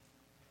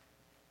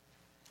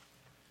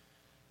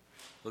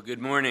Well,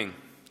 good morning.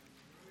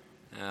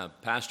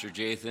 Pastor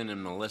Jathan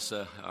and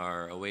Melissa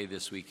are away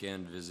this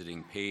weekend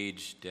visiting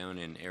Paige down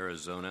in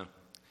Arizona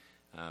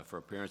for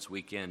a parents'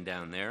 weekend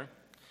down there.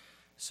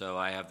 So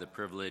I have the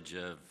privilege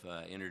of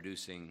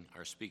introducing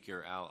our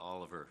speaker, Al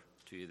Oliver,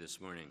 to you this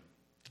morning.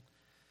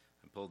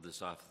 I pulled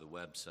this off the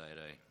website.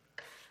 I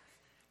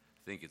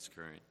think it's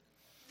current.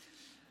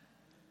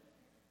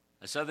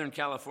 A Southern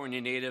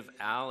California native,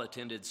 Al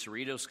attended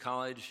Cerritos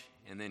College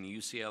and then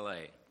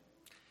UCLA.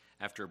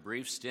 After a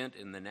brief stint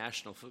in the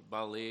National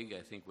Football League,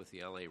 I think with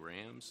the LA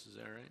Rams, is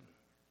that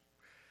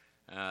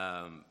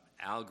right?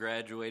 Al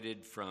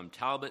graduated from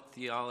Talbot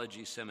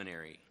Theological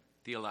Seminary,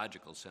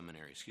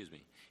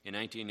 in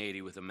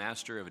 1980 with a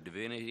Master of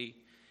Divinity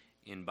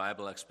in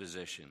Bible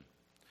Exposition.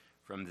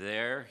 From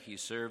there, he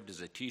served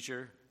as a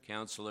teacher,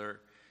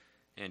 counselor,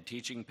 and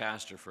teaching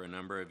pastor for a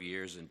number of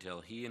years until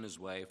he and his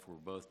wife were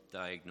both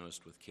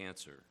diagnosed with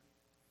cancer.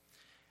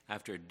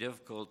 After a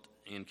difficult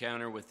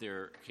encounter with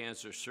their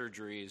cancer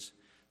surgeries,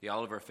 the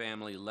Oliver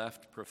family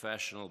left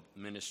professional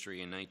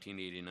ministry in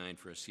 1989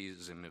 for a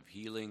season of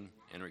healing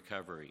and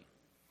recovery.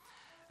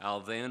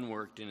 Al then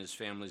worked in his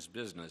family's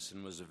business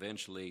and was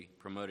eventually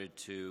promoted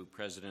to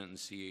president and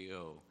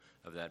CEO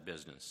of that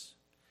business.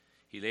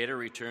 He later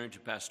returned to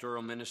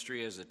pastoral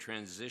ministry as a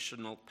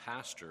transitional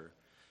pastor,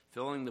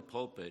 filling the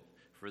pulpit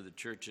for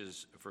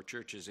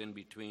churches in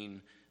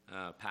between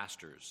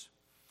pastors.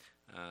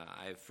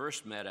 I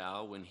first met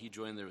Al when he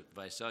joined the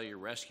Visalia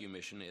Rescue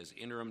Mission as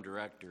interim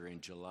director in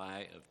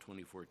July of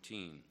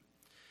 2014.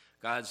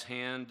 God's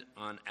hand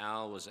on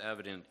Al was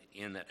evident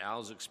in that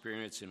Al's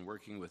experience in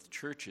working with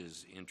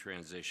churches in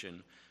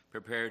transition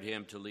prepared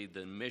him to lead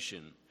the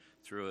mission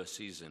through a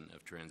season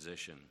of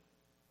transition.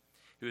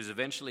 He was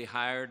eventually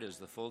hired as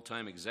the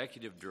full-time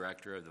executive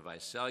director of the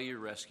Visalia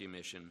Rescue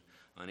Mission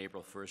on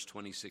April 1st,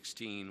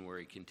 2016, where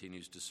he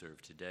continues to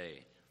serve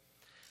today.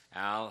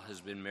 Al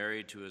has been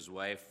married to his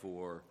wife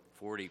for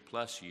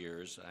 40-plus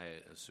years,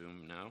 I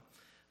assume now.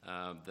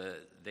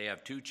 They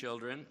have 2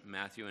 children,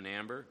 Matthew and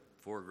Amber,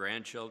 4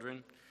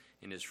 grandchildren.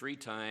 In his free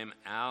time,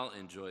 Al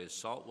enjoys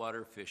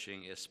saltwater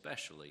fishing,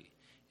 especially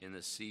in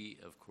the Sea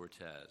of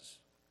Cortez.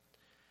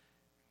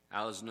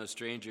 Al is no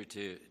stranger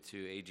to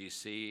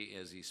AGC,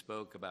 as he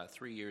spoke about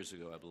 3 years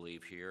ago, I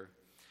believe, here.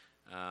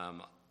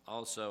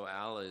 Also,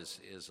 Al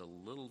is a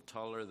little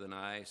taller than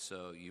I,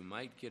 so you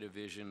might get a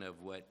vision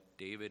of what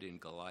David and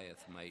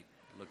Goliath might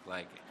look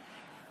like.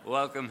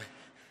 Welcome,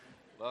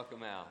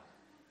 Al.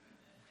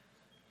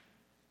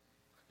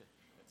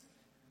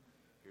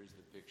 Here's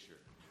the picture.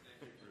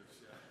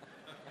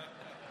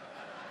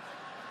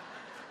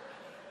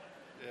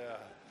 Yeah.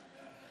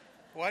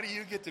 Why do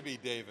you get to be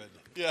David?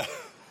 Yeah.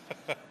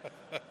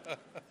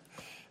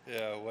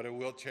 Yeah. What did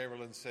Wilt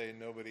Chamberlain say?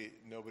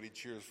 Nobody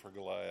cheers for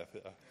Goliath.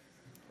 Yeah.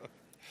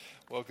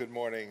 Well, good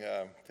morning.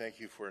 Thank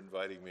you for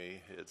inviting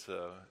me. It's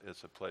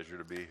a pleasure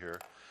to be here.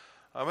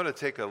 I'm going to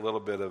take a little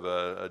bit of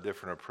a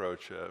different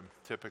approach.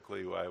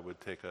 Typically, I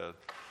would take a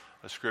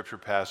scripture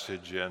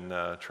passage and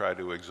try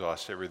to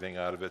exhaust everything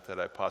out of it that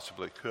I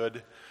possibly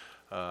could.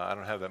 I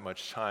don't have that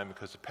much time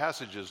because the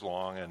passage is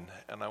long,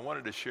 and I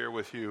wanted to share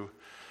with you,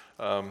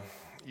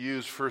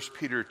 use 1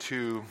 Peter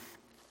 2,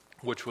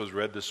 which was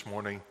read this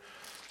morning,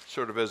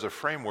 sort of as a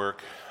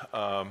framework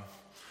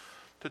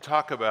to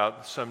talk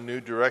about some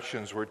new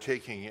directions we're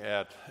taking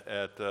at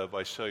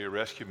Visalia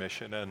Rescue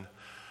Mission. And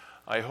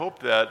I hope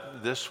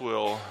that this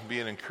will be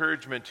an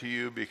encouragement to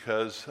you,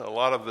 because a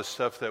lot of the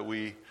stuff that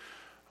we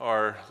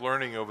are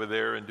learning over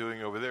there and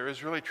doing over there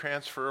is really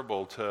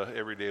transferable to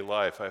everyday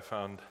life. I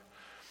found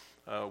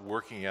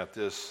working at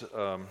this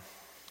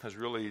has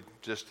really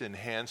just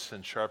enhanced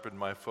and sharpened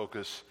my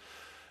focus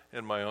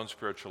in my own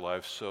spiritual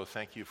life. So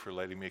thank you for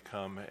letting me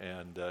come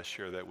and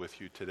share that with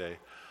you today.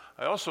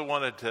 I also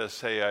wanted to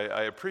say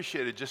I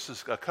appreciated just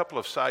a couple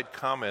of side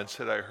comments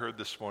that I heard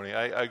this morning.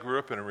 I grew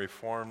up in a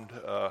Reformed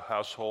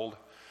household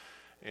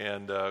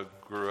and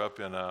grew up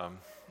in a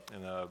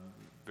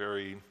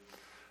very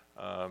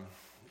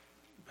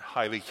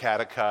highly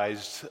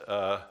catechized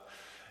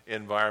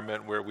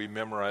environment where we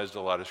memorized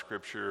a lot of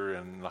scripture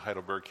and the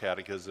Heidelberg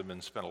Catechism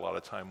and spent a lot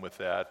of time with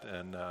that.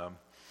 And I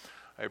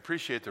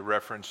appreciate the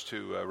reference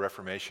to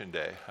Reformation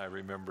Day. I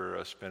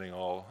remember spending a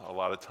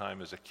lot of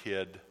time as a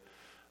kid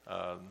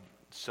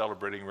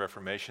celebrating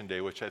Reformation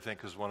Day, which I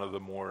think is one of the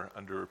more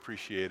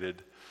underappreciated.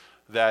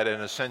 That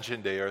and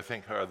Ascension Day, I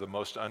think, are the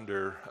most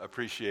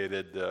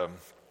underappreciated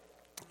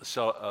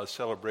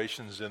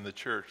celebrations in the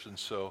church. And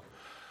so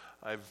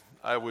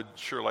I would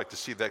sure like to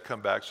see that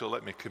come back, so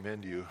let me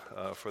commend you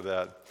for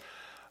that.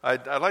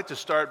 I'd like to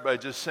start by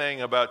just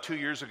saying about 2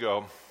 years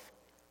ago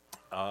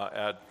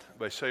at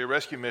Visalia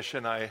Rescue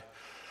Mission, I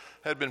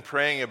had been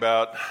praying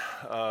about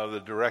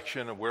the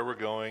direction of where we're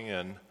going,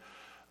 and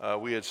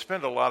we had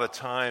spent a lot of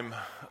time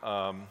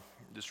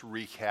just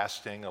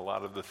recasting a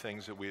lot of the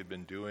things that we had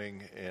been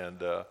doing, and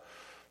the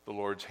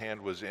Lord's hand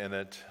was in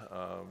it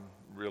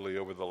really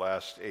over the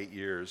last 8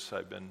 years.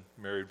 I've been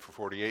married for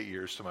 48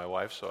 years to my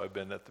wife, so I've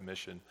been at the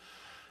mission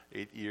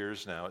 8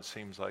 years now. It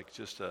seems like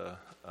just a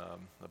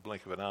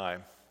blink of an eye.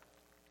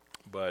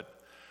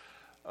 But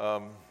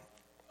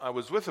I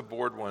was with the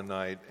board one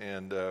night,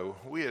 and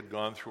we had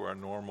gone through our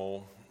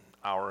normal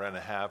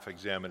hour-and-a-half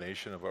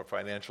examination of our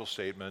financial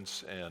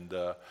statements and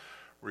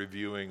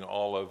reviewing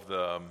all of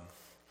the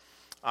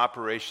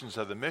operations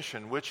of the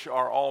mission, which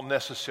are all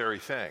necessary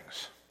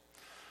things.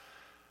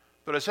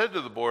 But I said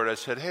to the board, I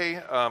said,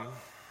 hey,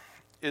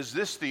 is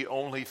this the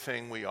only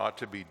thing we ought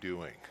to be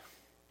doing?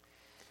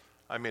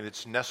 I mean,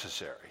 it's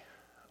necessary.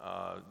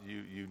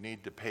 You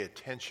need to pay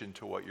attention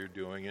to what you're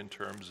doing in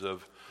terms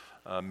of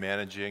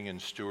managing and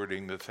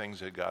stewarding the things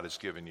that God has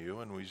given you.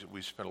 And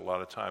we spent a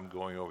lot of time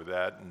going over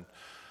that and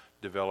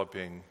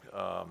developing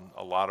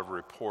a lot of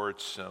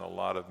reports and a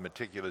lot of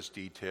meticulous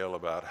detail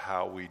about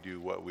how we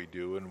do what we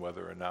do and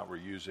whether or not we're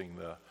using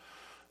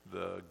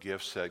the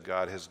gifts that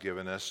God has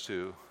given us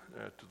to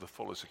the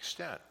fullest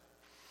extent.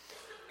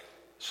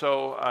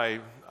 So I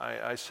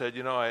said,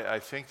 I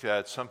think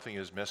that something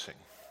is missing.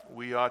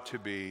 We ought to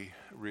be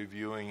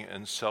reviewing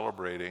and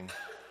celebrating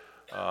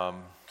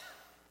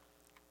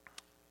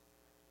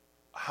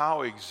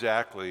how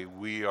exactly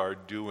we are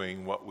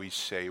doing what we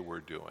say we're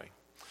doing.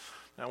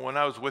 Now, when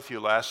I was with you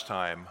last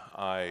time,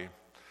 I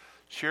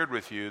shared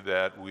with you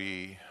that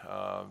the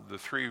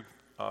three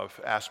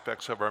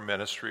aspects of our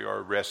ministry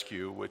are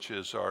rescue, which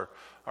is our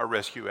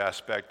rescue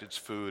aspect. It's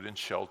food and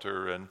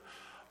shelter and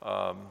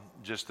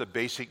just the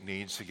basic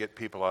needs to get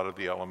people out of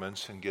the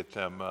elements and get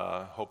them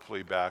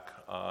hopefully back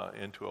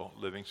into a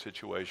living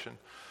situation.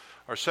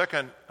 Our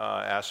second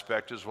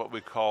aspect is what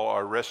we call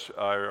our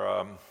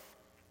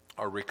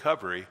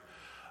recovery,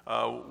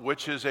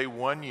 which is a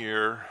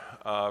one-year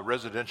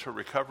residential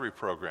recovery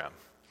program.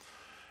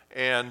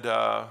 And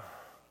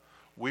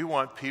we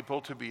want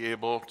people to be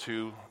able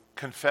to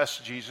confess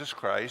Jesus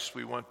Christ.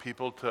 We want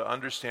people to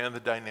understand the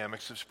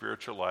dynamics of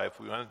spiritual life.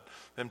 We want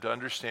them to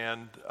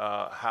understand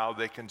how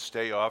they can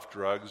stay off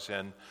drugs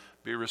and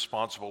be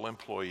responsible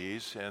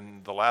employees.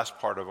 And the last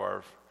part of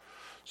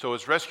so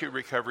it's rescue,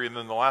 recovery, and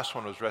then the last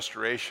one was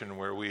restoration,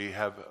 where we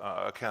have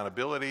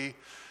accountability,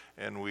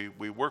 and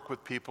we work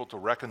with people to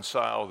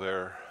reconcile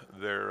their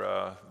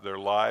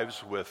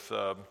lives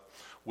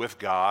with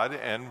God,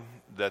 and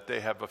that they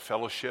have a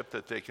fellowship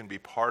that they can be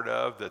part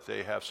of, that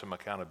they have some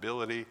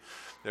accountability,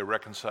 they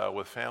reconcile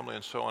with family,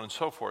 and so on and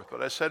so forth.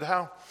 But I said,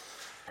 how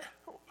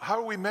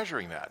are we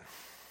measuring that?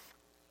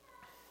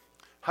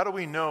 How do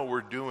we know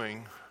we're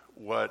doing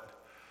what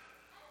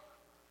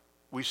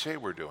we say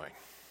we're doing?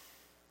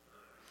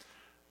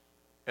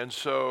 And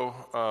so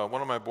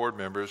one of my board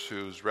members,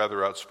 who's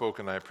rather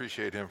outspoken, I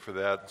appreciate him for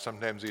that.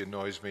 Sometimes he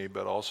annoys me,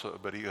 but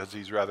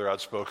he's rather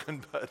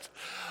outspoken. But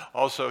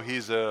also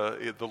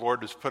the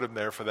Lord has put him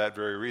there for that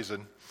very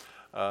reason,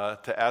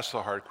 to ask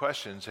the hard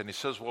questions. And he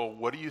says, well,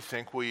 what do you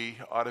think we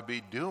ought to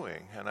be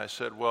doing? And I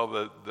said, well,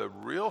 the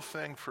real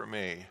thing for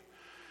me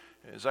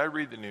is I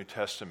read the New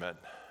Testament.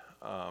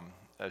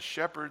 As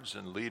shepherds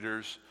and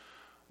leaders,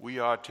 we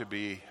ought to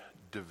be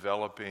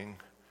developing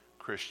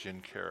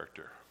Christian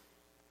character.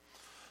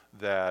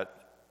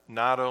 That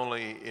not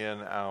only in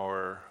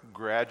our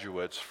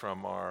graduates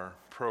from our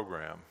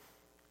program,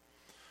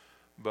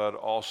 but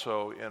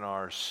also in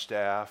our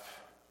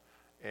staff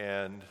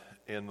and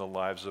in the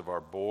lives of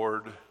our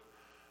board,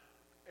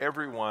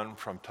 everyone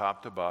from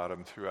top to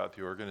bottom throughout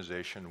the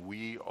organization,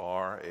 we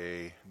are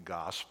a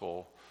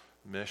gospel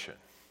mission.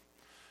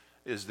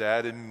 Is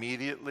that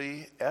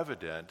immediately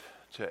evident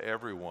to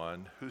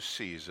everyone who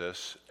sees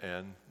us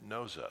and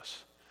knows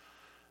us?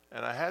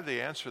 And I had to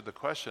answer the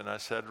question. I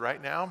said,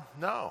 right now,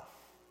 no.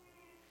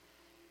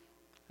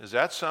 Is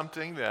that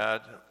something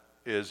that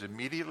is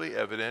immediately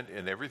evident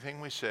in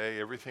everything we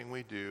say, everything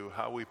we do,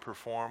 how we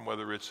perform,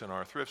 whether it's in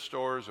our thrift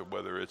stores or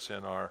whether it's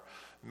in our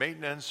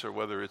maintenance or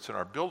whether it's in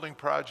our building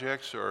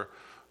projects, or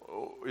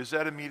is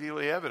that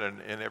immediately evident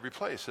in every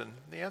place? And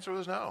the answer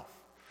was no.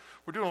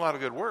 We're doing a lot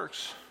of good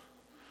works,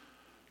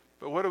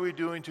 but what are we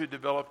doing to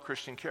develop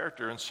Christian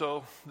character? And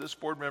so this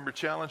board member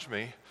challenged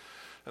me.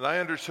 And I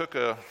undertook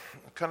a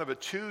kind of a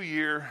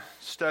 2-year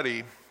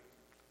study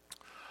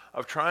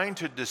of trying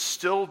to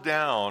distill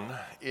down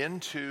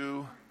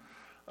into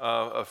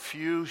a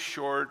few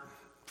short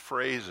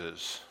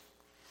phrases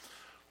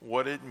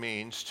what it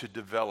means to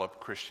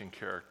develop Christian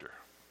character.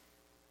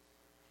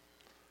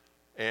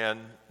 And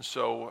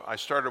so I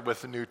started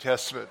with the New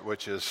Testament,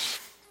 which is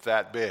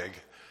that big.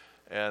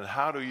 And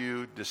how do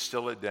you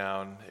distill it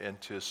down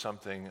into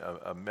something,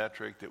 a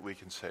metric that we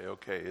can say,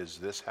 okay, is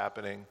this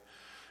happening?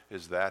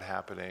 Is that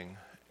happening?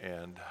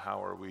 And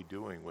how are we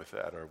doing with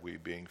that? Are we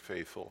being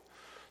faithful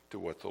to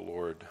what the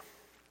Lord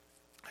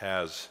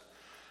has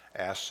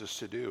asked us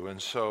to do?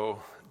 And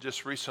so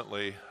just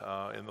recently,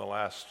 in the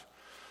last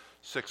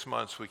 6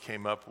 months, we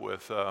came up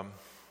with,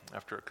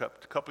 after a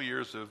couple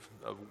years of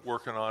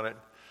working on it,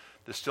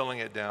 distilling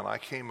it down, I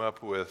came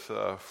up with,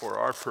 for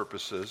our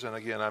purposes, and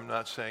again, I'm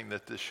not saying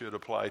that this should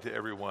apply to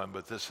everyone,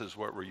 but this is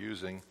what we're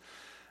using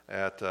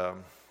at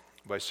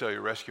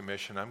Visalia Rescue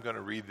Mission. I'm going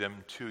to read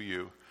them to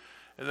you.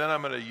 And then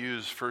I'm going to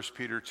use 1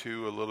 Peter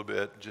 2 a little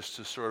bit just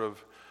to sort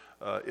of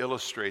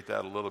illustrate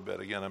that a little bit.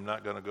 Again, I'm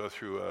not going to go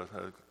through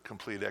a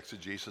complete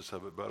exegesis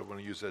of it, but I want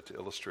to use that to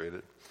illustrate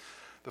it.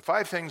 The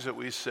 5 things that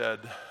we said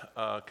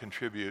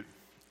contribute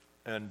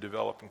and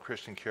develop in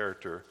Christian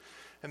character,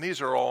 and these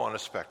are all on a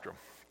spectrum.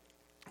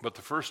 But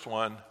the first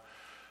one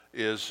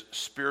is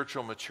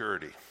spiritual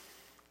maturity.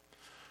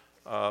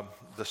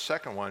 The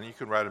second one, you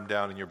can write them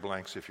down in your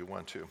blanks if you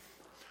want to.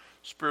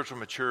 Spiritual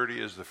maturity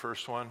is the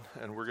first one,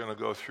 and we're going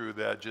to go through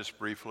that just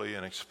briefly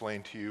and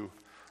explain to you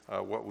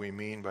what we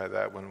mean by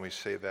that when we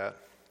say that.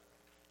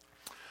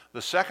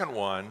 The second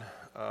one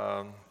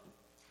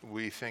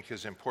we think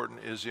is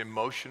important is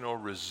emotional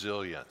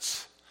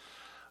resilience.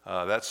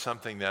 That's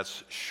something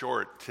that's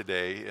short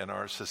today in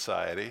our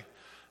society.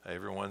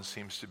 Everyone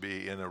seems to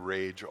be in a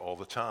rage all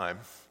the time.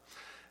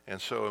 And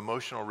so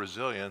emotional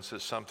resilience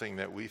is something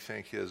that we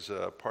think is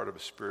part of a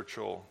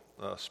spiritual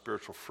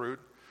fruit.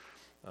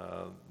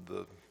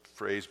 The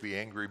phrase "be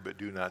angry but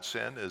do not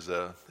sin" is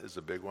a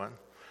big one.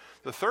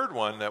 The third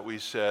one that we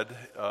said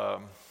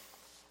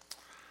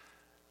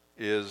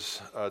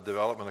is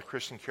development of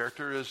Christian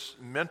character is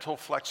mental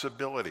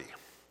flexibility.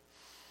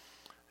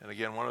 And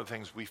again, one of the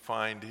things we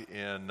find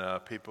in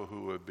people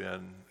who have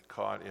been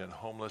caught in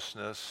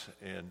homelessness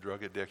and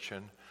drug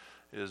addiction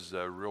is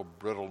the real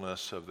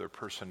brittleness of their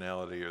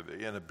personality or the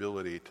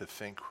inability to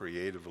think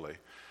creatively.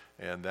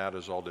 And that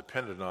is all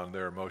dependent on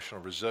their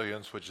emotional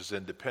resilience, which is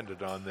then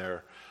dependent on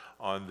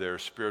their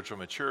spiritual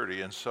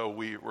maturity. And so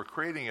we're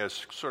creating a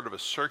sort of a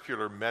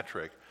circular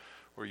metric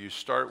where you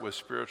start with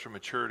spiritual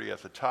maturity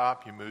at the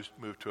top, you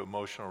move to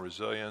emotional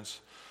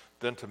resilience,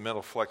 then to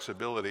mental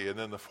flexibility, and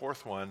then the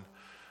fourth one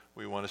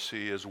we want to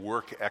see is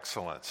work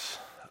excellence.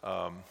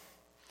 And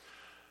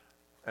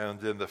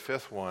then the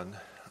fifth one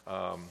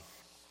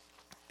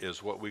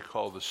is what we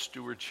call the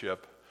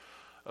stewardship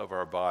of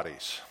our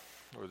bodies,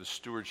 or the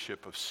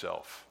stewardship of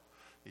self.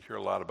 You hear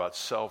a lot about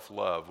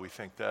self-love. We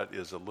think that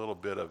is a little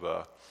bit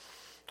of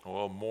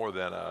more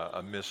than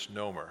a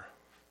misnomer.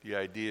 The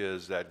idea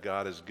is that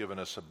God has given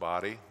us a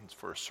body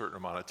for a certain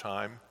amount of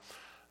time.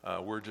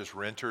 We're just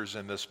renters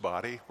in this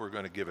body. We're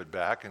going to give it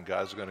back, and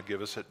God's going to give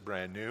us it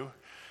brand new.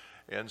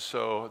 And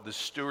so the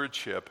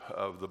stewardship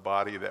of the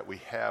body that we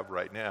have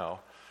right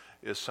now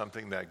is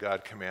something that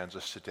God commands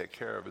us to take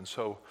care of. And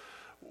so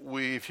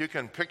if you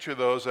can picture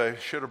those, I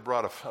should have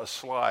brought a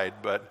slide,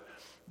 but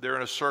they're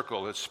in a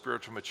circle. It's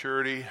spiritual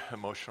maturity,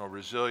 emotional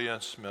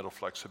resilience, mental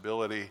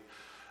flexibility,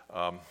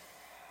 mental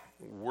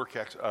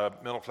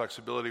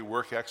flexibility,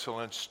 work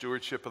excellence,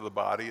 stewardship of the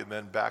body, and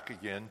then back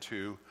again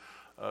to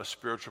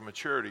spiritual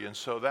maturity. And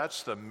so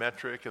that's the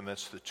metric and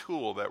that's the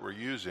tool that we're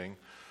using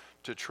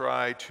to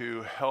try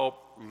to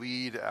help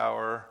lead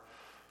our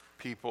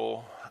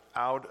people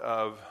out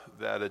of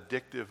that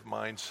addictive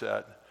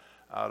mindset,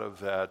 out of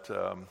that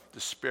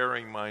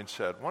despairing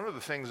mindset. One of the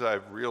things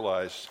I've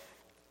realized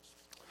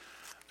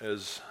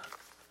is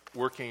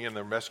working in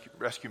the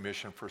rescue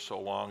mission for so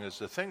long is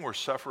the thing we're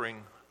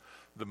suffering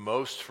the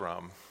most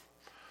from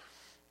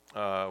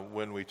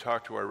when we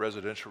talk to our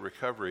residential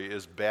recovery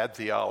is bad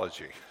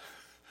theology.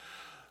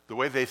 The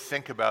way they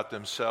think about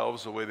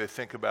themselves, the way they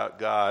think about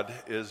God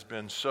has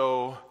been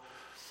so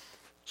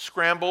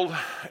scrambled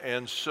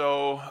and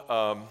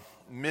so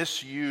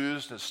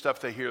misused. The stuff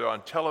they hear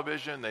on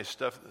television,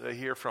 stuff they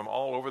hear from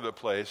all over the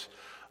place.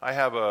 I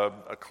have a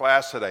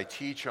class that I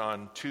teach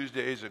on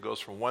Tuesdays. It goes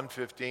from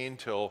 1:15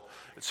 till,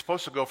 it's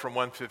supposed to go from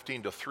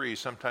 1:15 to 3.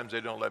 Sometimes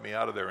they don't let me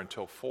out of there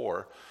until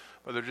 4.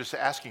 But they're just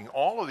asking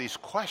all of these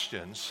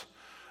questions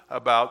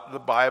about the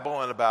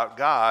Bible and about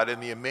God,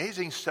 and the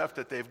amazing stuff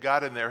that they've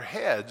got in their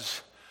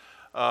heads.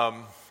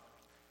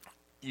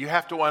 You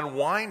have to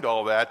unwind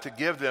all that to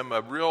give them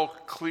a real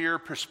clear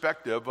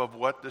perspective of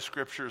what the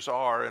scriptures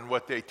are and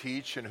what they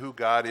teach and who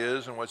God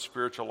is and what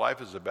spiritual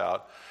life is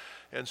about.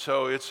 And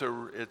so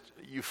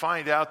you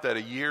find out that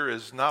a year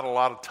is not a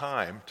lot of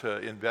time to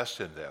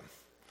invest in them.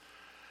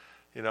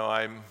 You know,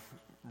 I'm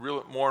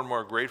more and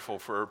more grateful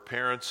for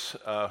parents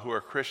who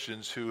are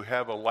Christians who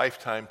have a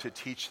lifetime to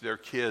teach their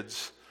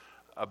kids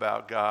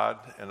about God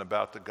and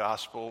about the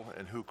gospel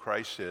and who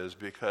Christ is,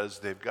 because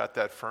they've got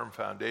that firm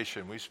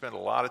foundation. We spend a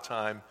lot of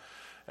time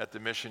at the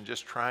mission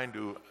just trying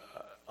to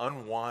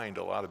unwind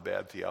a lot of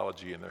bad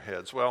theology in their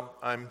heads. Well,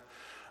 I'm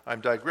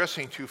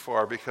digressing too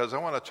far because I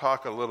want to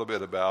talk a little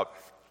bit about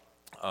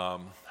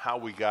how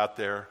we got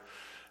there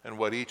and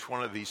what each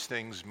one of these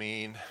things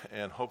mean,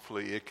 and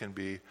hopefully it can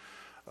be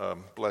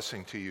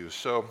blessing to you.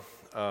 So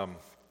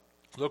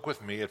look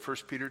with me at 1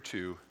 Peter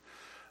 2,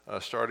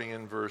 starting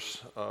in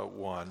verse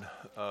 1.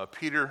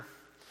 Peter,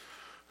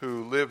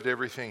 who lived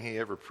everything he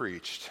ever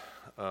preached,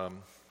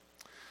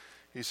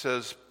 he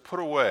says, put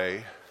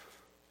away,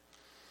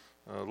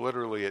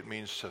 literally it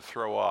means to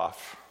throw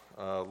off,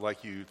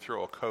 like you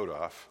throw a coat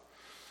off,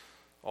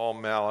 all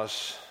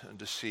malice and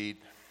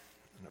deceit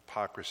and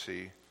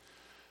hypocrisy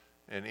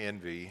and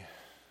envy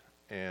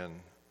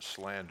and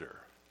slander.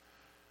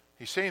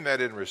 He's saying that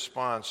in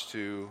response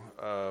to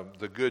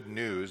the good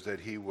news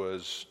that he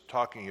was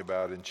talking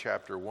about in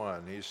chapter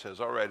 1. He says,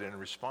 all right, in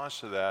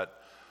response to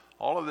that,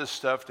 all of this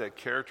stuff that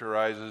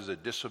characterizes a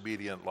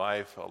disobedient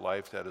life, a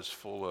life that is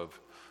full of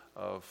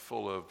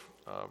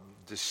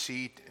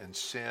deceit and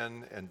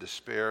sin and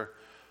despair,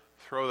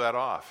 throw that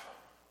off.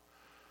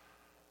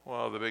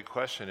 Well, the big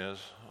question is,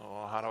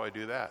 well, how do I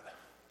do that?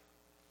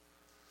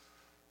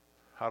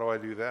 How do I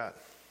do that?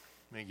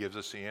 And he gives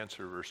us the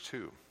answer, verse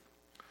 2.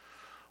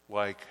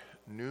 Like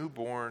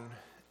newborn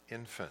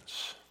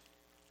infants,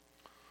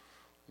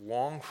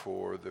 long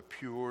for the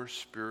pure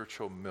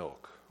spiritual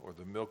milk, or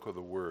the milk of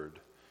the word,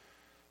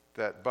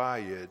 that by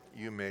it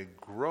you may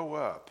grow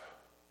up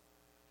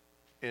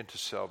into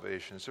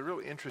salvation. It's a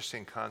really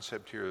interesting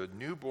concept here. The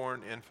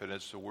newborn infant,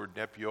 it's the word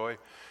nepioi,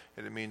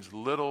 and it means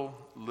little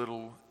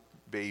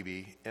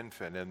baby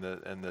infant. And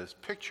the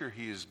picture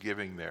he is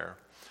giving there,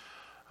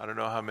 I don't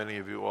know how many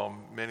of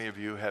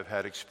you have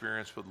had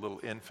experience with little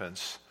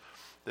infants,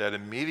 that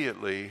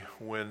immediately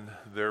when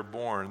they're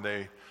born,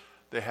 they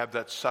have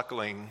that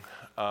suckling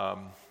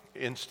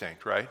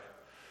instinct, right?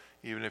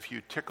 Even if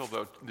you tickle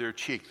their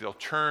cheek, they'll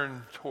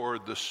turn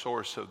toward the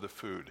source of the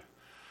food.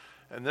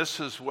 And this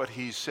is what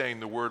he's saying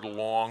the word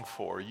long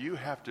for. You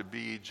have to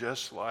be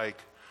just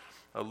like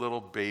a little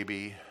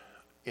baby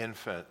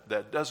infant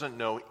that doesn't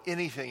know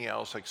anything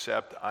else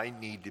except I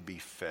need to be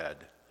fed.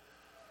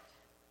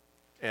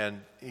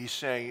 And he's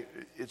saying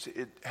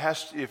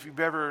if you've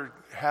ever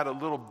had a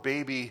little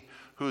baby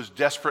who's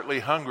desperately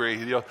hungry,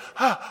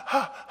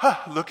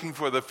 looking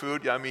for the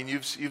food. I mean,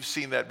 you've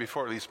seen that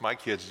before. At least my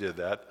kids did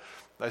that.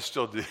 I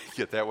still do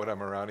get that when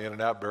I'm around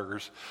In-N-Out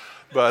Burgers.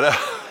 But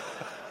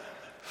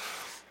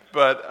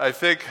but I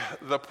think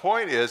the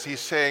point is he's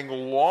saying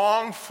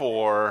long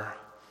for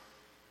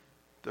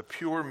the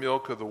pure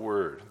milk of the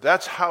word.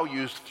 That's how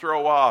you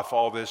throw off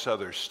all this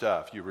other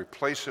stuff. You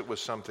replace it with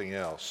something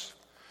else.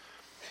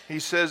 He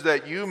says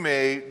that you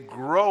may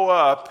grow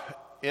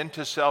up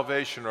into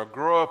salvation, or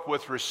grow up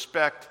with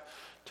respect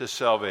to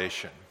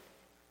salvation.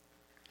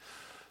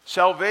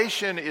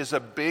 Salvation is a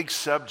big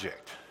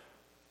subject.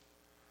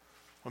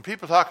 When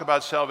people talk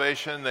about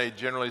salvation, they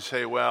generally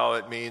say, well,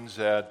 it means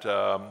that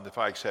if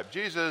I accept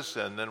Jesus,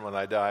 and then when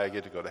I die, I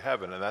get to go to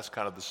heaven, and that's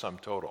kind of the sum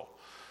total.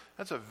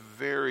 That's a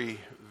very,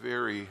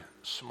 very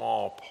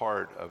small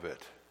part of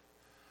it.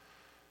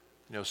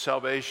 You know,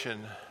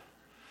 salvation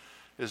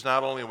is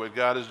not only what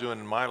God is doing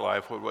in my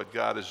life, but what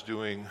God is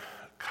doing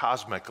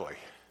cosmically.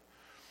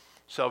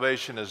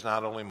 Salvation is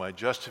not only my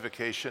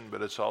justification,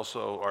 but it's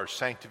also our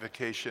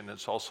sanctification.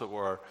 It's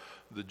also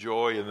the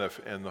joy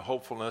and the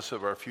hopefulness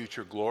of our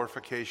future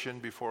glorification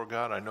before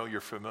God. I know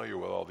you're familiar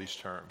with all these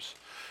terms.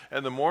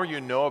 And the more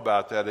you know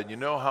about that, and you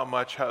know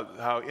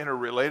how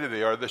interrelated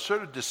they are, they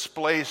sort of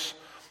displace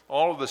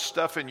all of the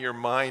stuff in your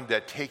mind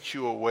that takes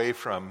you away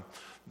from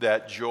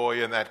that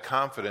joy and that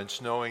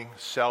confidence knowing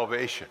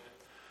salvation.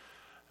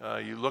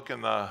 You look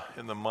in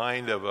the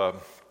mind of a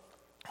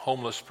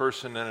homeless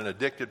person and an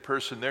addicted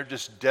person, they're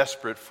just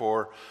desperate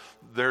for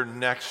their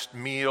next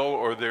meal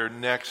or their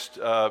next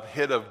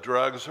hit of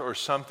drugs or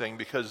something,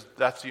 because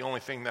that's the only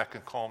thing that can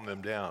calm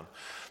them down.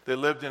 They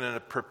lived in a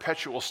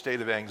perpetual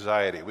state of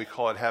anxiety. We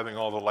call it having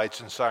all the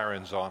lights and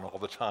sirens on all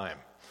the time.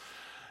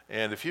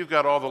 And if you've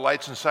got all the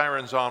lights and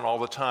sirens on all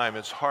the time,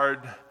 it's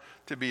hard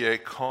to be a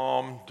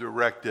calm,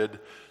 directed,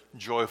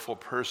 joyful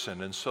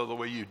person. And so the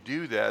way you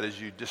do that is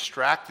you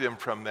distract them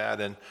from that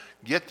and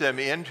get them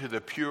into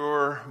the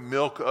pure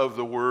milk of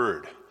the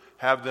word.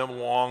 Have them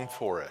long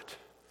for it.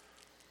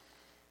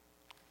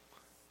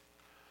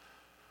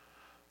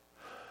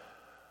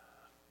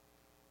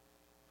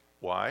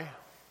 Why?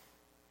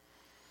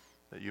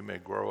 That you may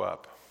grow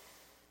up.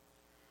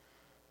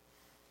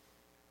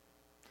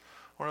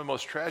 One of the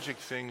most tragic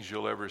things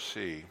you'll ever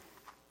see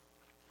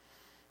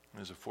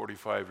is a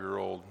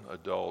 45-year-old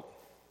adult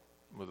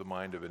with the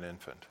mind of an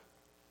infant.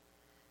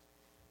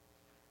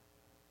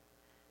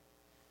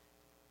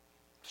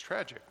 It's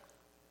tragic.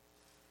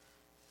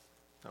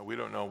 Now, we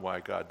don't know why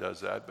God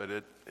does that, but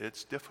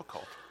it's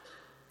difficult.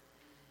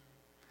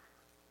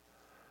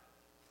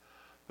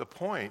 The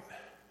point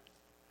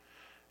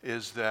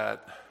is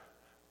that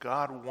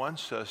God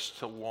wants us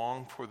to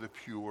long for the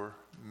pure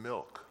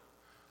milk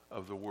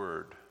of the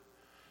Word,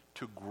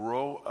 to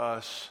grow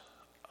us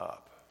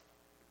up.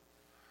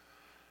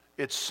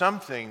 It's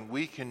something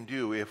we can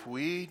do. If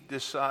we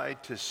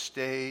decide to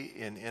stay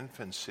in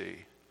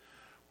infancy,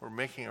 we're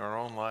making our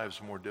own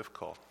lives more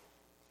difficult.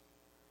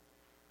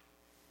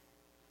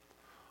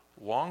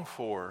 Long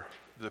for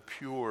the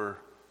pure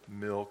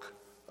milk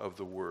of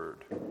the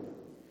Word,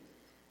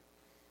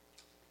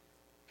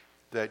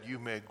 that you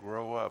may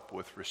grow up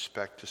with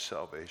respect to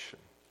salvation,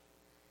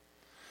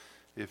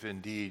 if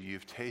indeed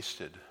you've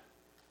tasted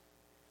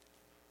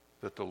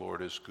that the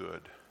Lord is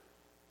good.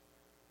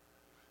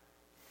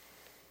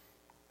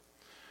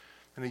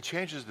 And he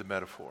changes the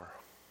metaphor.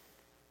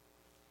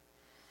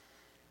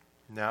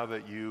 Now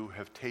that you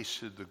have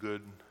tasted the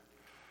good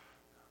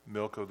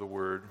milk of the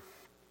Word,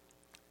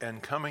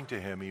 and coming to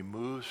him, he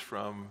moves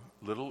from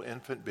little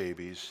infant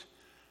babies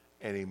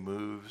and he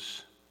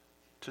moves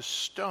to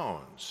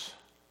stones.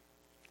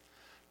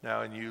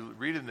 Now, and you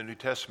read in the New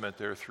Testament,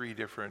 there are three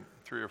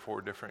or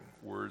four different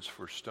words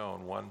for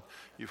stone. One,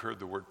 you've heard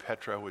the word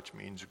Petra, which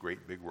means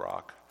great big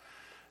rock.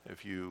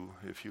 If you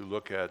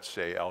look at,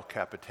 say, El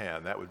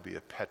Capitan, that would be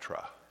a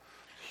Petra,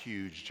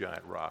 huge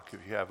giant rock.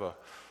 If you have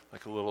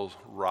like a little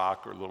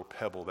rock or a little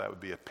pebble. That would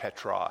be a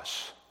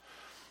petros.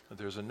 But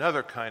there's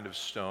another kind of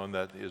stone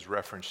that is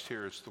referenced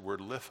here. It's the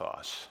word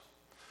lithos.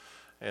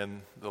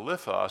 And the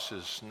lithos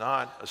is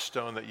not a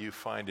stone that you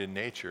find in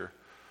nature.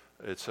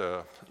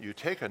 You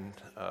take a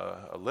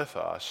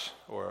lithos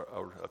or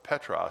a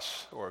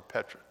petros or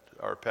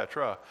a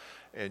petra,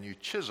 and you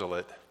chisel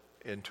it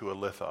into a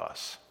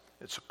lithos.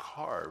 It's a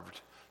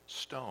carved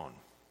stone.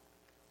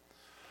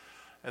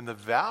 And the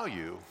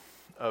value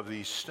of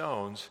these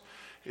stones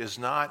is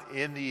not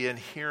in the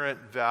inherent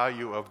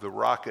value of the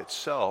rock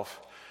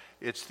itself.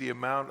 It's the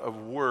amount of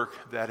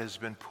work that has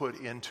been put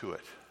into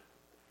it.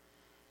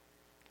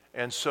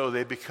 And so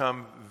they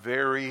become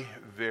very,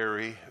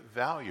 very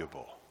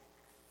valuable.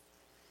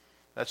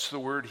 That's the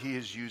word he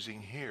is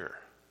using here.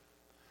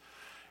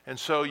 And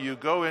so you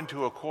go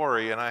into a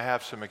quarry, and I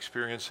have some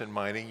experience in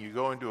mining. You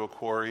go into a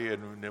quarry,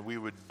 and we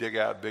would dig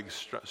out big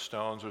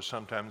stones, or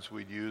sometimes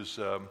we'd use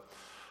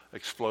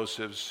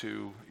explosives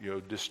to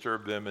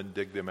disturb them and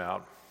dig them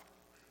out.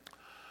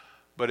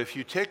 But if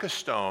you take a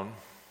stone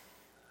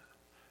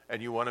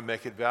and you want to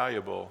make it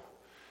valuable,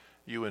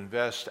 you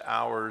invest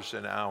hours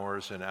and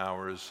hours and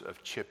hours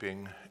of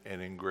chipping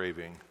and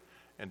engraving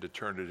and to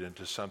turn it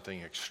into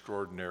something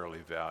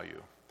extraordinarily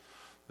valuable.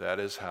 That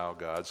is how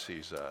God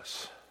sees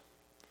us.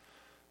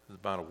 The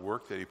amount of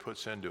work that he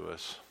puts into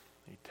us.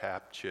 He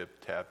tap, chip.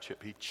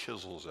 He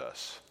chisels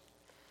us.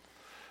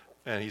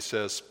 And he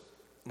says,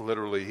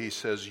 literally, he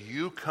says,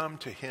 you come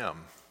to him.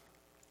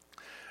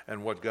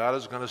 And what God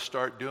is going to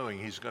start doing,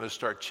 he's going to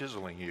start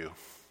chiseling you.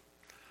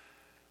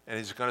 And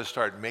he's going to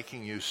start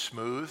making you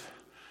smooth.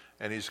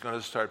 And he's going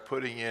to start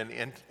putting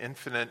in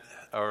infinite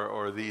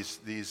or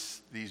these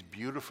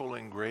beautiful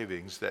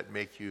engravings that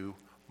make you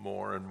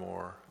more and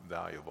more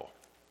valuable.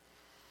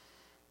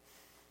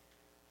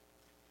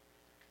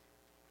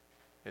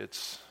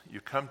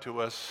 You come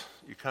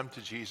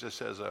to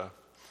Jesus as a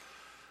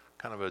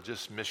kind of a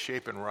just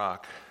misshapen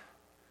rock,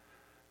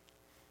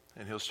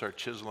 and he'll start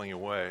chiseling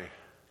away.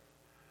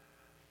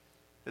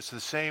 It's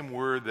the same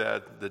word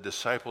that the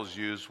disciples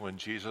used when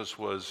Jesus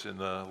was in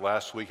the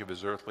last week of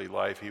his earthly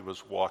life. He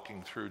was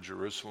walking through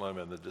Jerusalem,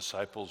 and the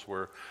disciples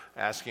were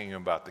asking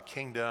him about the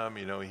kingdom.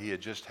 He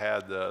had just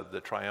had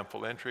the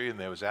triumphal entry, and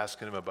they was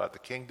asking him about the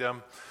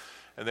kingdom.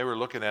 And they were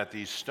looking at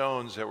these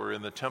stones that were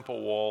in the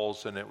temple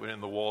walls and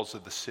in the walls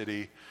of the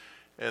city.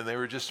 And they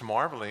were just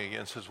marveling again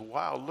and says,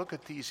 wow, look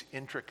at these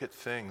intricate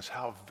things,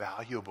 how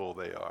valuable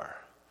they are.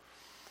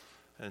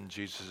 And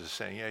Jesus is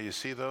saying, yeah, you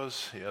see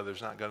those? Yeah,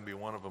 there's not going to be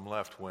one of them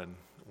left when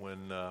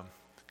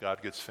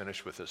God gets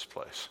finished with this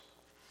place.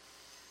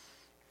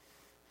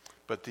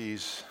 But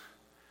these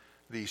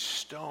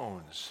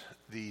stones,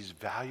 these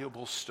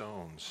valuable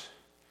stones,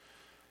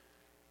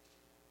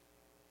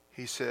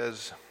 he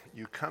says,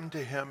 you come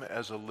to him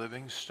as a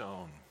living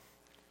stone,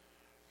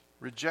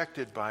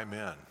 rejected by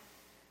men,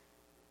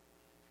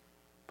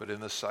 but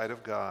in the sight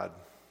of God,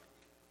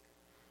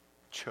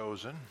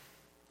 chosen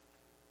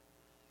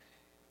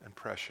and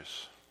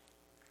precious.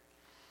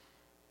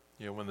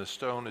 When the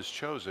stone is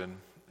chosen,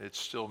 it's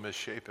still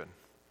misshapen.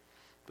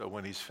 But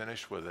when he's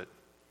finished with it,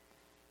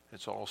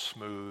 it's all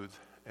smooth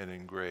and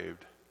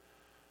engraved,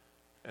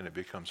 and it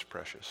becomes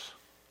precious.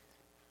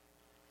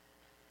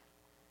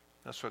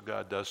 That's what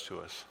God does to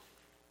us.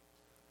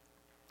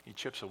 He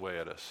chips away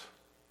at us,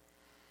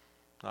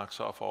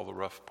 knocks off all the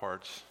rough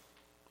parts,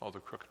 all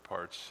the crooked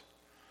parts,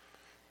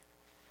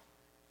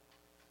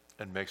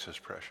 and makes us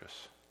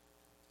precious.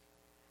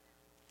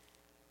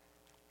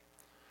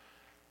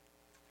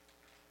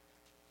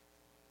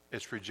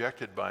 It's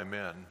rejected by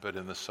men, but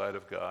in the sight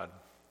of God,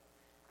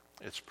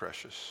 it's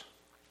precious.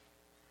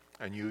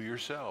 And you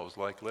yourselves,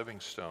 like living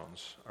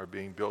stones, are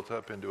being built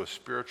up into a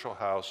spiritual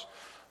house,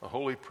 a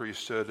holy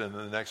priesthood, and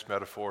the next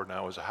metaphor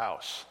now is a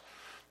house.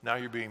 Now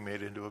you're being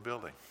made into a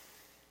building.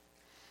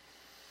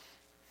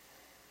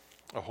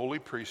 A holy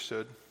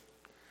priesthood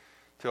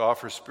to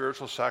offer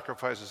spiritual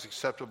sacrifices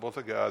acceptable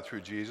to God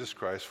through Jesus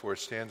Christ, for it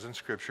stands in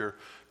Scripture,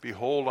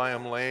 behold, I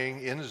am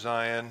laying in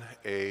Zion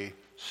a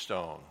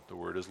stone. The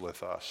word is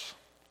lithos.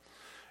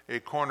 A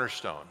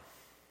cornerstone.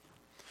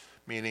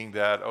 Meaning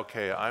that,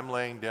 okay, I'm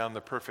laying down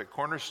the perfect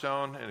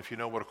cornerstone, and if you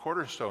know what a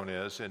cornerstone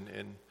is, and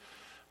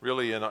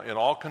really in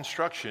all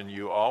construction,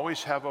 you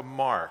always have a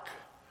mark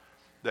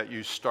that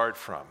you start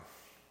from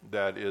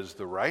that is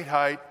the right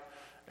height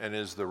and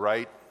is the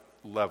right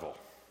level.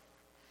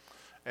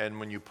 And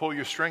when you pull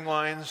your string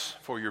lines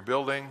for your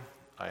building,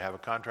 I have a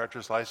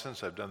contractor's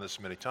license, I've done this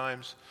many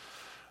times,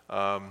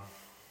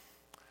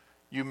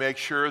 you make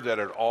sure that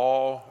it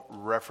all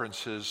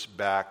references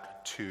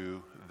back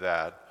to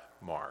that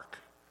mark.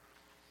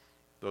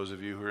 Those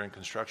of you who are in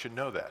construction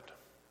know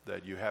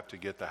that you have to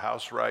get the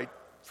house right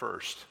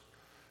first,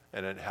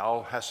 and it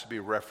all has to be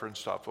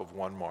referenced off of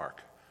one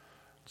mark.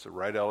 It's the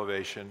right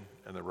elevation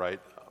and the right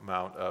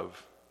amount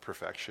of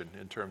perfection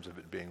in terms of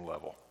it being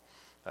level.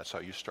 That's how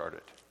you start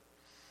it.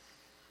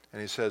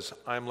 And he says,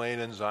 I'm laying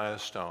in Zion a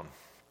stone,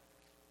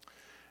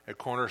 a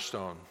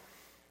cornerstone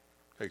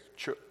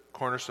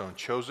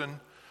chosen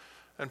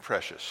and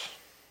precious,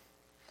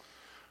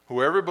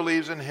 Whoever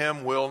believes in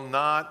him will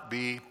not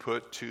be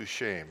put to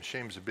shame.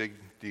 Shame's a big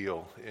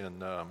deal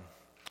in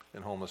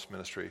homeless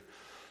ministry.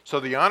 So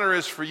the honor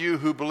is for you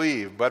who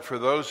believe, but for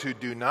those who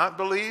do not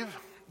believe,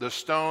 the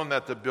stone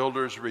that the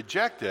builders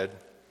rejected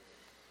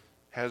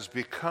has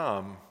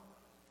become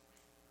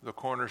the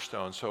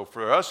cornerstone. So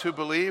for us who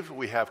believe,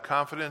 we have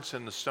confidence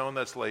in the stone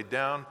that's laid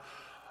down.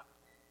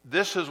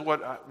 This is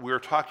what we're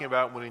talking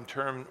about in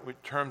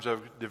terms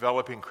of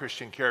developing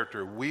Christian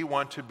character. We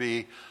want to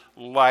be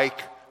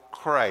like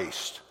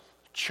Christ,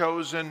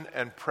 chosen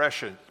and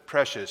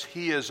precious.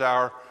 He is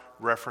our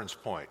reference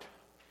point.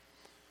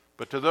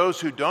 But to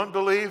those who don't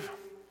believe,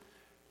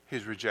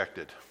 he's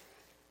rejected.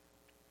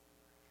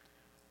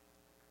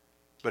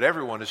 But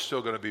everyone is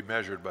still going to be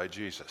measured by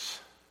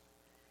Jesus,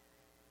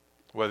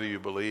 whether you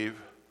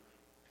believe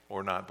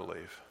or not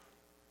believe.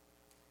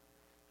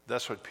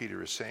 That's what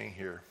Peter is saying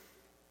here.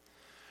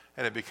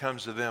 And it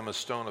becomes to them a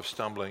stone of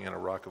stumbling and a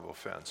rock of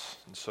offense.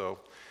 And so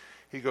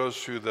he goes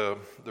through the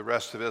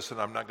rest of this,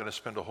 and I'm not going to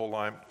spend a whole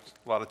lot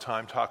of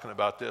time talking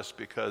about this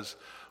because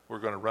we're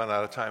going to run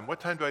out of time. What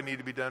time do I need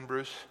to be done,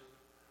 Bruce?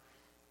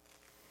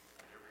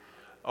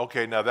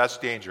 Okay, now that's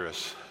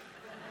dangerous.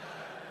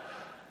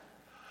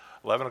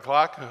 11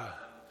 o'clock?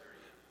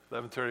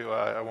 11:30?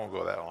 Well, I won't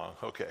go that long.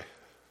 Okay,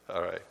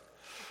 all right.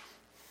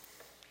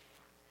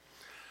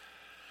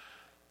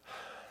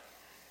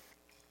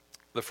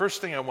 The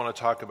first thing I want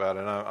to talk about,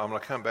 and I'm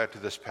going to come back to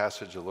this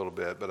passage a little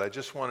bit, but I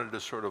just wanted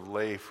to sort of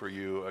lay for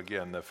you,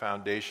 again, the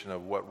foundation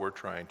of what we're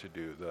trying to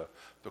do,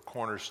 the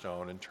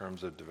cornerstone in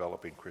terms of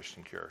developing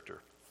Christian character.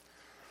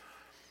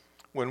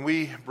 When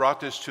we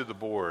brought this to the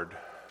board,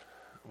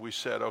 we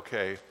said,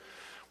 okay,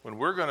 when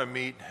we're going to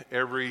meet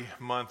every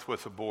month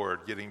with the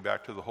board, getting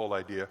back to the whole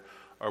idea,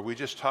 are we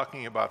just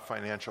talking about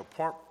financial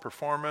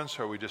performance?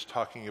 Are we just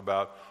talking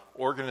about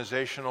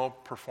organizational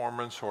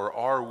performance, or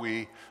are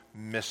we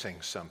missing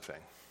something?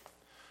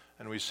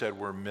 And we said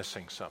we're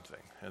missing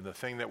something. And the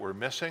thing that we're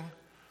missing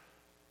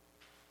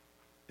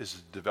is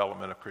the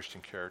development of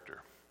Christian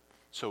character.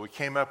 So we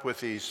came up with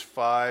these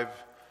 5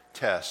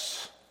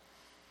 tests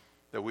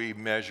that we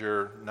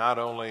measure not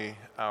only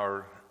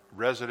our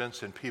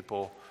residents and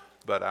people,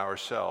 but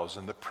ourselves.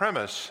 And the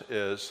premise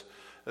is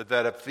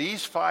that if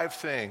these 5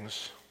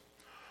 things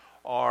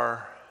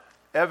are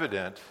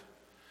evident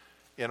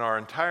in our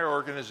entire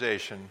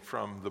organization,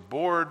 from the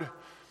board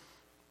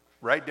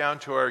right down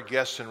to our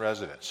guests and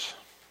residents,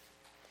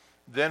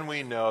 then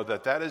we know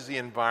that that is the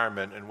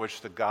environment in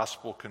which the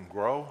gospel can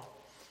grow,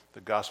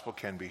 the gospel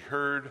can be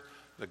heard,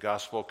 the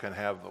gospel can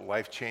have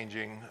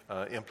life-changing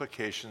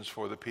implications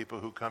for the people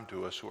who come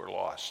to us who are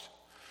lost.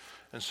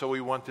 And so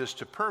we want this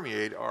to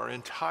permeate our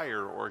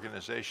entire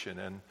organization.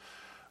 And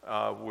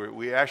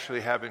we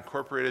actually have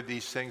incorporated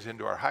these things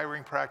into our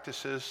hiring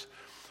practices.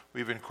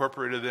 We've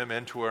incorporated them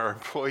into our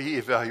employee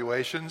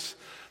evaluations.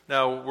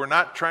 Now, we're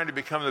not trying to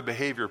become the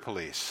behavior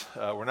police.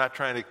 We're not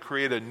trying to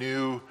create a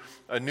new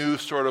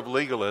sort of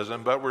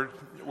legalism, but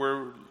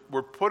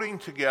we're putting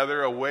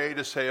together a way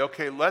to say,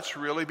 okay, let's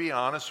really be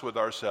honest with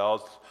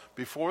ourselves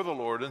before the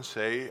Lord and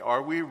say,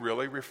 are we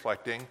really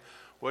reflecting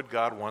what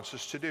God wants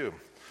us to do?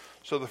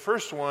 So the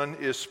first one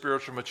is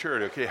spiritual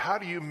maturity. Okay, how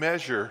do you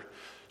measure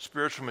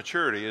spiritual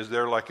maturity? Is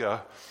there like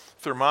a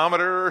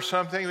thermometer or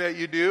something that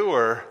you do,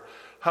 or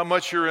how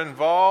much you're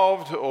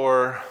involved,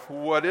 or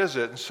what is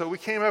it? And so we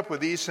came up with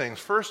these things.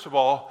 First of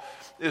all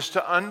is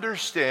to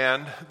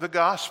understand the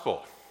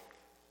gospel.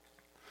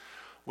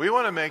 We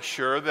want to make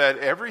sure that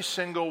every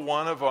single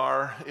one of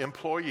our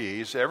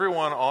employees,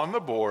 everyone on the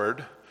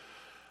board,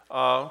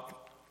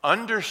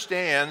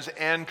 understands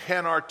and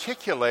can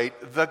articulate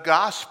the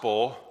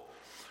gospel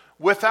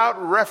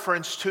without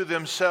reference to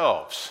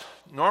themselves.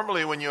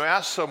 Normally, when you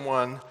ask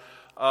someone,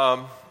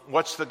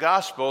 what's the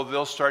gospel,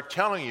 they'll start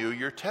telling you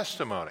your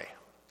testimony.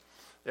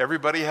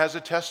 Everybody has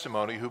a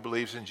testimony who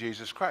believes in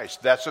Jesus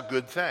Christ. That's a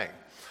good thing.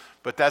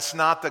 But that's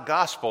not the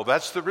gospel.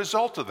 That's the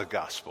result of the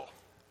gospel.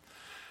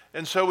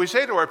 And so we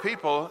say to our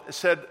people,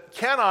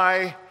 can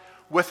I,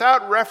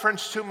 without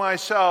reference to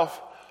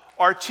myself,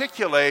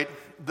 articulate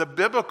the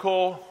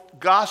biblical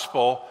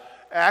gospel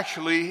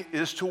actually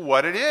as to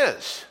what it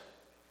is?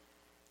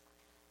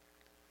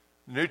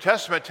 The New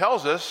Testament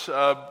tells us,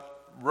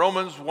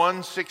 Romans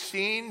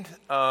 1:16,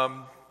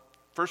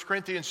 1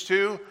 Corinthians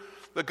 2,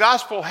 the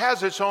gospel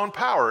has its own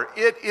power.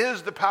 It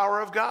is the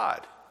power of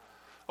God.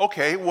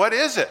 Okay, what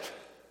is it?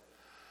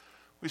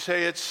 We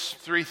say it's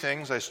 3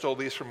 things. I stole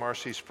these from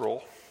R.C.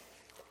 Sproul.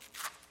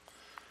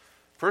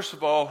 First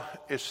of all,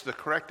 it's the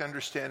correct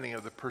understanding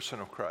of the person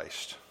of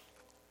Christ.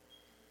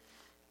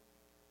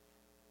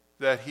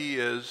 That he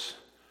is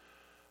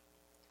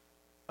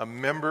a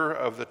member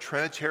of the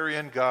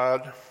Trinitarian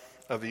God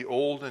of the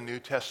Old and New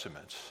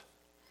Testaments.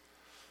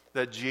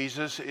 That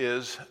Jesus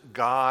is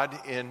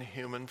God in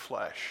human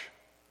flesh.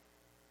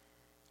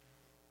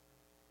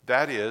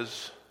 That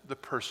is the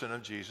person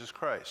of Jesus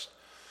Christ.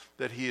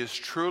 That he is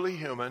truly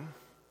human,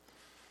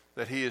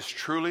 that he is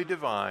truly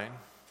divine,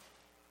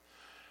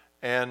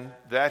 and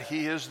that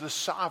he is the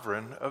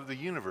sovereign of the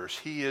universe.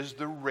 He is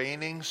the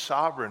reigning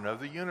sovereign of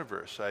the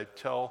universe. I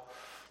tell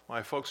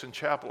my folks in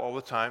chapel all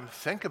the time,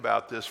 think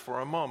about this for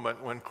a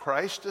moment. When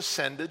Christ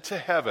ascended to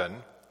heaven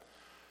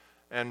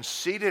and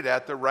seated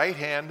at the right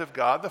hand of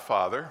God the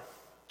Father,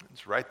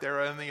 it's right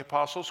there in the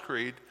Apostles'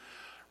 Creed,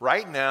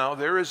 right now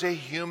there is a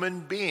human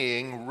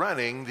being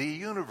running the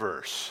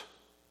universe.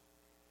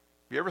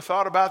 You ever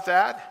thought about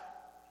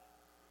that?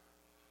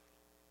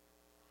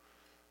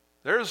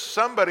 There's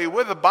somebody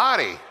with a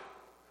body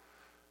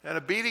and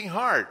a beating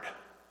heart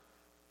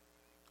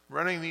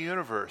running the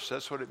universe.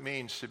 That's what it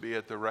means to be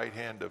at the right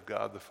hand of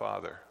God the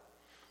Father.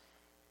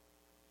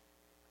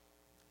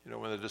 You know,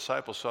 when the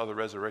disciples saw the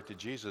resurrected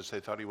Jesus, they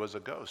thought he was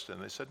a ghost.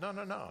 And they said, no,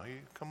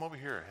 come over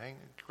here.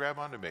 Grab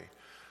onto me.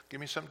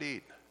 Give me something to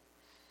eat.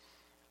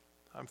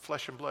 I'm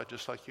flesh and blood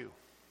just like you.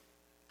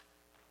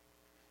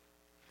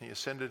 He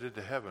ascended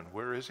into heaven.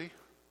 Where is he?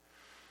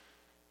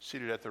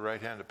 Seated at the right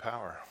hand of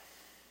power.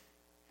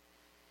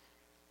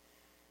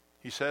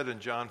 He said in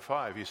John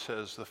 5, he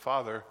says, the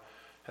Father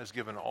has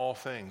given all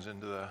things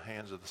into the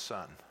hands of the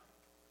Son.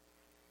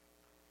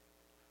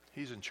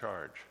 He's in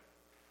charge.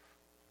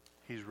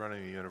 He's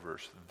running the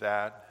universe.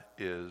 That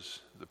is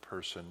the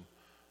person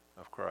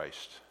of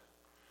Christ.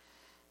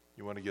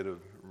 You want to get a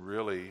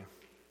really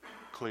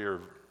clear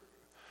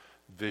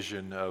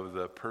vision of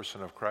the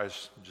person of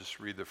Christ, just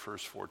read the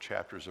first 4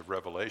 chapters of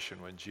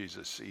Revelation when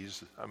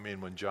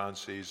John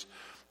sees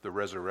the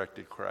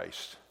resurrected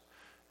Christ.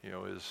 You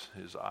know,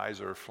 his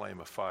eyes are a flame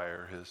of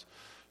fire. His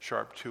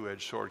sharp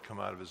two-edged sword come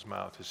out of his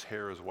mouth. His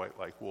hair is white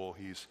like wool.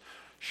 He's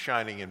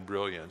shining in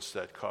brilliance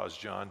that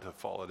caused John to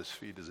fall at his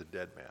feet as a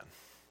dead man.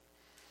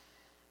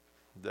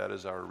 That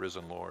is our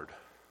risen Lord.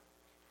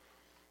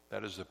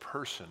 That is the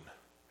person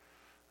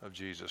of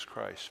Jesus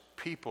Christ.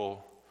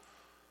 People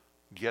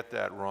get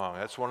that wrong.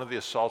 That's one of the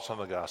assaults on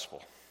the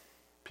gospel.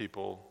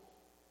 People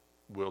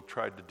will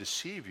try to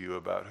deceive you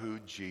about who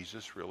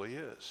Jesus really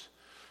is.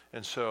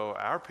 And so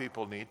our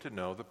people need to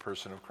know the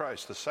person of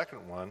Christ. The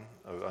second one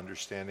of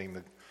understanding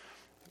the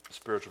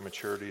spiritual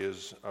maturity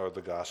or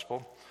the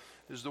gospel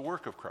is the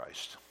work of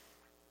Christ,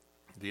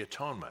 the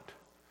atonement.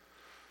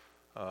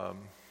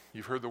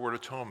 You've heard the word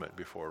atonement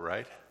before,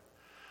 right?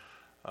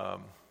 The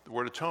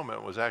word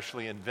atonement was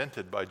actually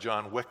invented by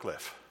John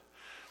Wycliffe.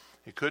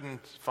 He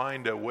couldn't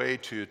find a way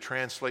to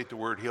translate the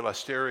word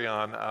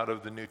hilasterion out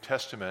of the New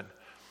Testament,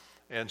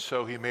 and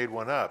so he made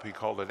one up. He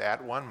called it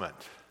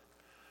at-one-ment.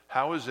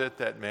 How is it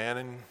that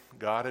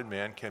God and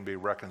man can be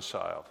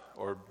reconciled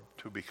or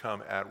to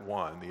become at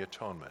one, the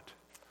atonement?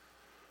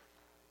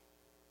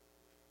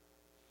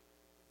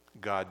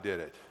 God did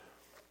it.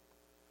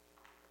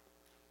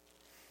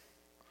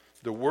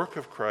 The work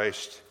of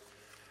Christ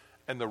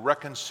and the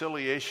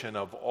reconciliation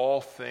of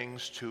all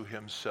things to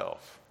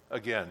himself.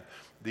 Again,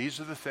 these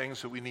are the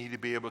things that we need to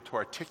be able to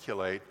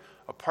articulate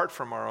apart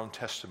from our own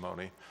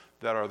testimony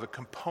that are the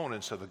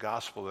components of the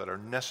gospel that are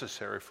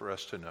necessary for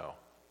us to know.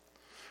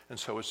 And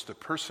so it's the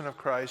person of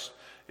Christ,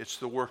 it's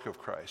the work of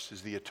Christ,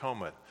 is the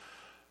atonement.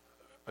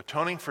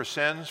 Atoning for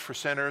sins, for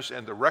sinners,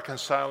 and the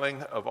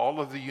reconciling of all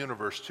of the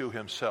universe to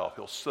himself.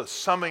 The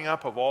summing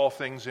up of all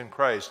things in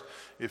Christ,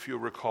 if you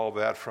recall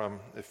that from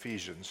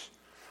Ephesians.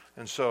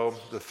 And so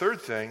the third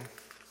thing,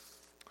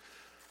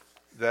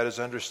 that is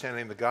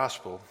understanding the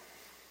gospel,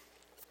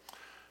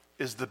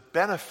 is the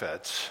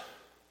benefits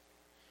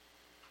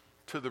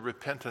to the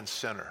repentant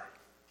sinner.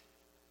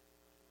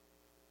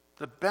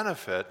 The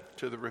benefit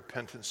to the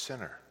repentant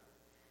sinner.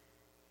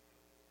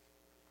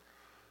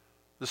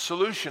 The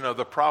solution of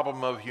the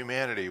problem of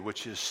humanity,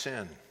 which is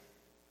sin.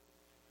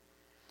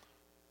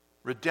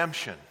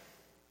 Redemption.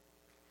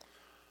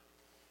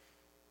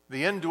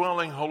 The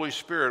indwelling Holy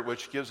Spirit,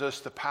 which gives us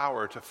the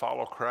power to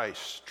follow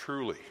Christ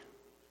truly.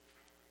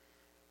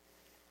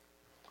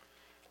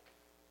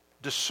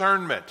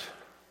 Discernment.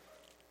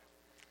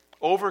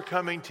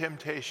 Overcoming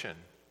temptation.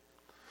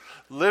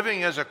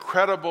 Living as a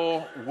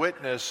credible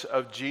witness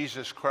of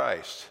Jesus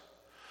Christ.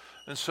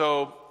 And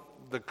so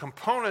the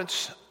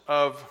components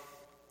of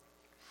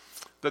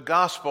the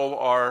gospel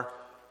are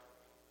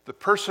the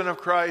person of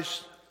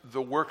Christ,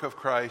 the work of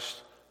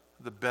Christ,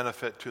 the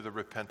benefit to the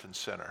repentant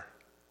sinner.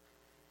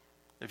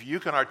 If you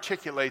can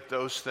articulate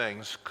those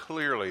things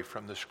clearly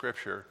from the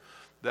scripture,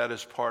 that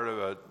is part of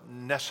a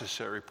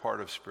necessary part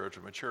of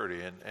spiritual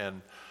maturity.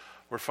 And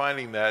we're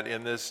finding that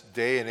in this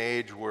day and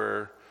age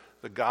where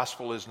the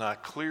gospel is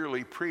not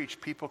clearly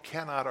preached, people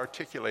cannot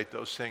articulate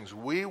those things.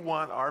 We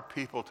want our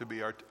people to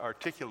be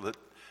articulate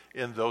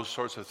in those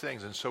sorts of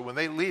things. And so when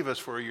they leave us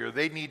for a year,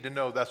 they need to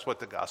know that's what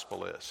the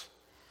gospel is.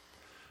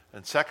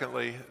 And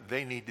secondly,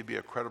 they need to be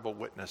a credible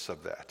witness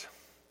of that.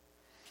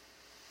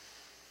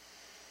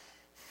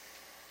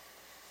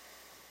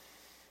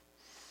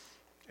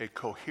 A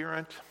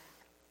coherent,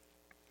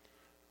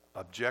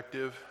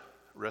 objective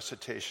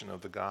recitation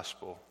of the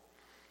gospel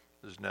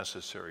is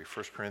necessary.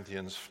 1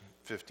 Corinthians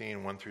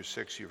 15, 1 through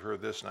 6, you've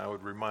heard this, and I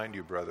would remind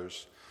you,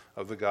 brothers,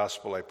 of the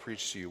gospel I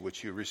preached to you,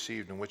 which you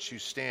received, in which you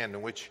stand,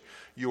 in which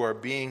you are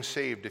being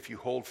saved, if you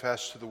hold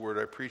fast to the word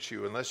I preach to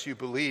you, unless you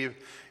believe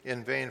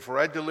in vain. For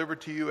I delivered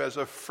to you as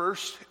of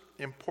first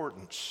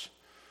importance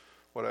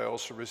what I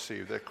also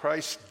received, that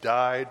Christ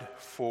died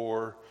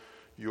for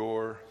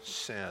your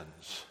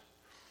sins,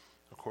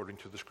 according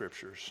to the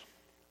Scriptures,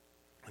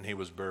 and he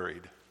was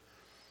buried,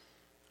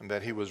 and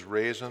that he was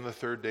raised on the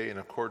third day in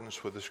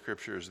accordance with the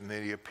Scriptures, and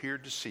that he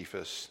appeared to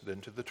Cephas, then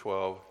to the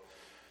 12,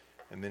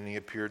 and then he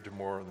appeared to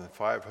more than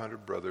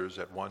 500 brothers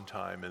at one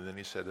time, and then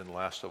he said, and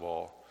last of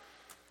all,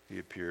 he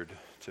appeared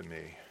to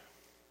me.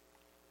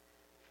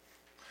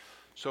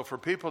 So for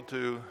people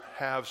to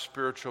have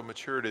spiritual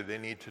maturity, they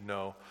need to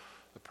know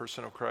the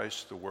person of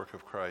Christ, the work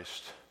of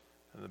Christ,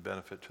 and the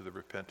benefit to the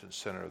repentant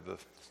sinner. The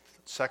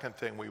second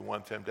thing we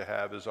want them to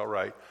have is, all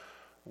right,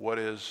 what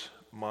is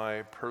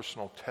my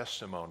personal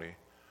testimony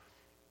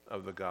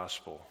of the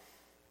gospel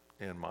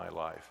in my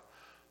life?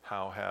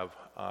 How have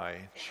I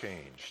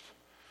changed?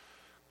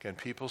 Can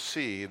people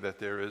see that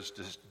there is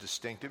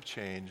distinctive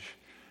change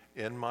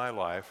in my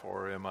life,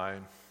 or am I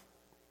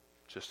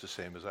just the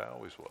same as I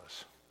always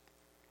was?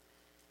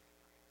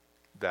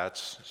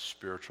 That's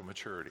spiritual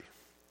maturity.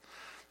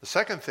 The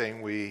second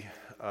thing we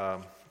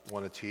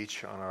want to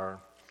teach on our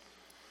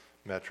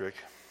metric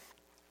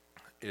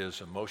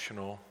is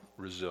emotional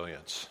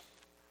resilience.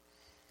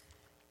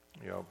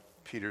 You know,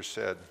 Peter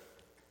said,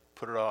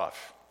 put it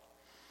off.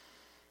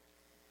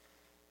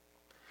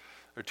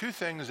 There are two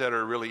things that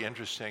are really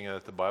interesting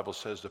that the Bible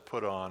says to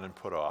put on and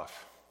put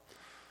off.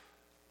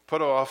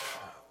 Put off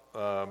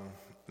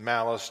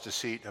malice,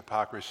 deceit,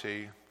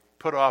 hypocrisy.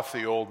 Put off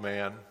the old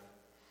man.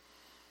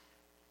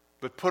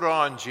 But put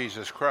on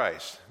Jesus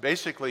Christ.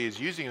 Basically, he's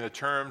using the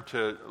term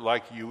to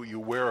like you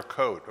wear a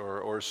coat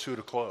or a suit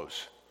of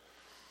clothes.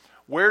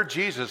 Wear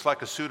Jesus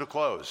like a suit of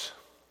clothes.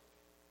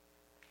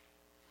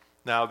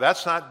 Now,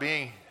 that's not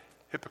being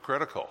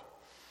hypocritical.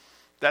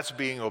 That's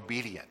being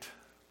obedient.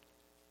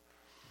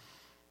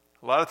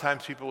 A lot of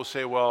times people will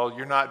say, well,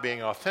 you're not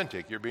being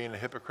authentic. You're being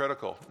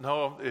hypocritical.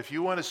 No, if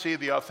you want to see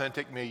the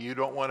authentic me, you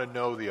don't want to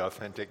know the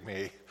authentic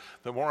me.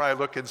 The more I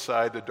look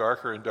inside, the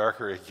darker and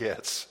darker it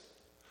gets.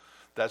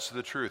 That's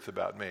the truth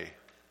about me.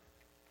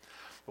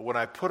 But when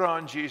I put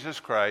on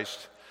Jesus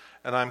Christ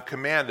and I'm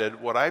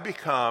commanded, what I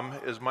become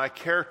is my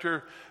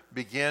character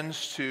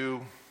begins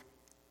to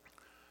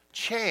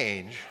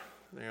change.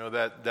 You know,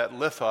 that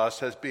lithos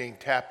that's being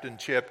tapped and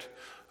chipped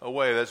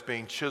away, that's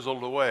being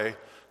chiseled away.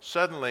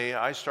 Suddenly,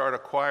 I start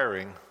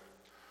acquiring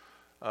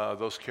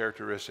those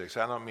characteristics.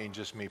 I don't mean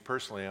just me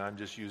personally. I'm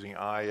just using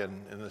I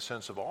in the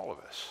sense of all of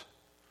us.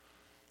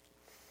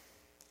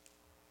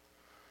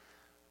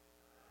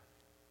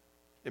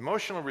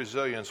 Emotional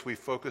resilience we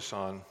focus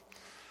on,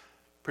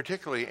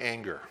 particularly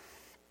anger.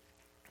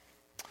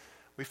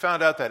 We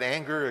found out that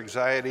anger,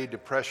 anxiety,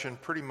 depression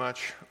pretty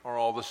much are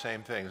all the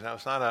same things. Now,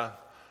 it's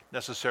not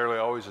necessarily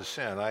always a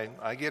sin.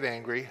 I get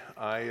angry.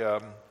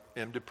 I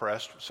am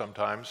depressed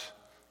sometimes.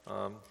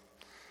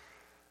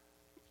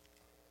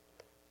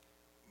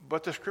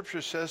 But the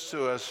Scripture says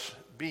to us,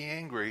 be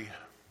angry,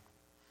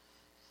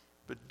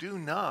 but do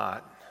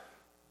not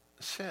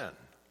sin.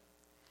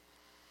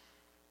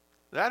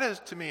 That is,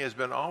 to me, has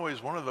been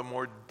always one of the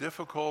more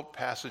difficult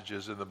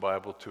passages in the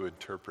Bible to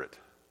interpret.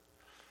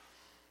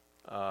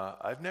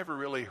 I've never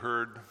really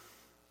heard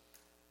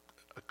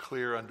a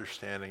clear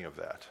understanding of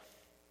that.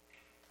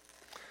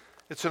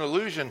 It's an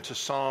allusion to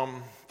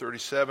Psalm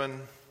 37.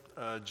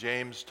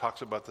 James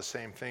talks about the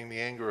same thing.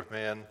 The anger of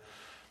man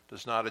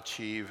does not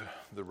achieve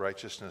the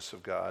righteousness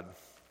of God.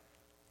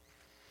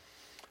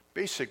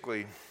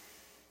 Basically,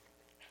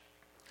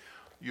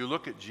 you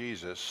look at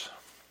Jesus,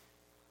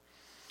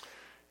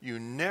 you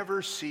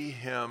never see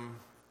him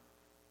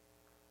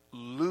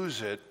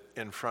lose it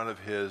in front of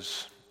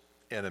his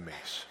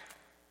enemies,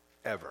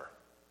 ever.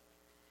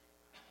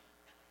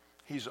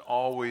 He's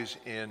always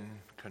in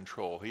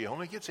control. He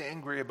only gets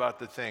angry about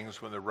the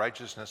things when the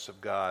righteousness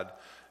of God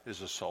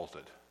is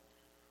assaulted.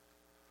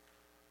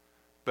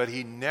 But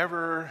he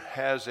never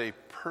has a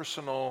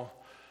personal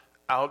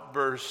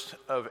outburst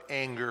of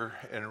anger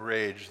and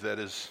rage that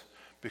has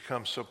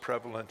become so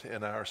prevalent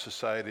in our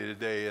society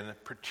today, and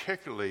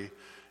particularly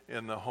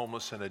in the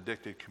homeless and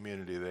addicted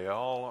community. They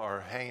all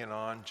are hanging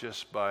on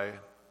just by,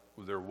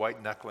 they're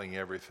white-knuckling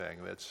everything.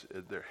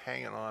 They're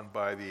hanging on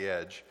by the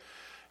edge,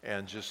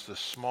 and just the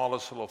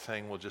smallest little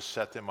thing will just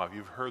set them off.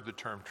 You've heard the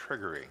term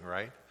triggering,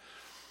 right?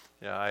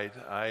 Yeah,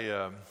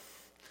 I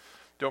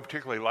don't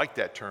particularly like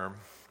that term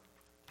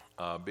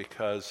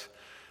because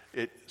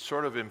it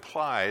sort of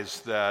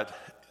implies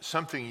that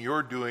something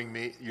you're doing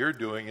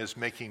is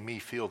making me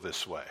feel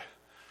this way.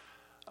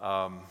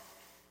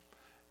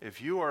 If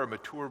you are a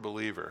mature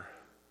believer,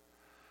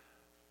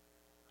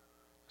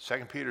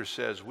 2 Peter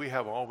says we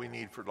have all we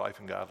need for life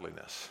and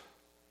godliness.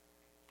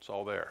 It's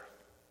all there.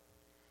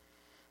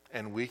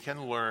 And we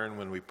can learn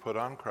when we put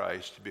on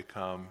Christ to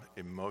become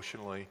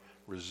emotionally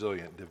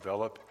resilient,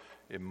 develop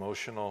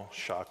emotional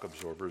shock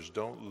absorbers.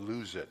 Don't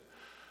lose it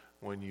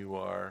when you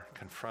are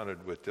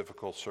confronted with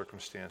difficult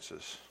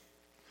circumstances.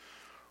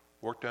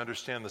 Work to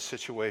understand the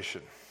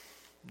situation,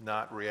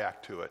 not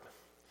react to it.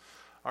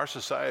 Our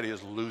society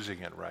is losing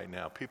it right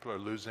now. People are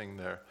losing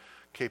their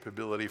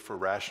capability for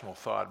rational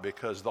thought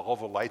because all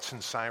the lights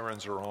and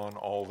sirens are on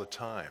all the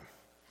time.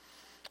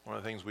 One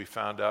of the things we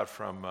found out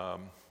from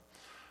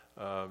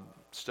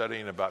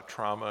studying about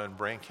trauma and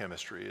brain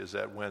chemistry is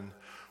that when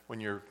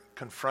you're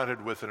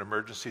confronted with an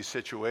emergency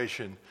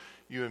situation,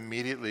 you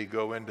immediately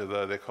go into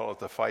they call it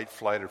the fight,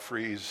 flight, or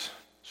freeze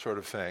sort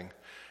of thing,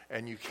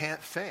 and you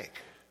can't think.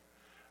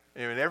 I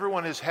mean,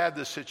 everyone has had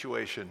this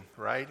situation,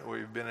 right? Where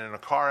you've been in a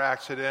car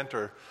accident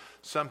or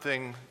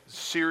something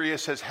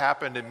serious has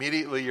happened.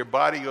 Immediately your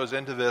body goes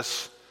into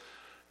this,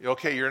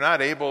 okay, you're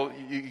not able,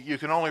 you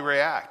can only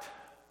react.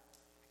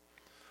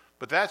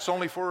 But that's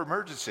only for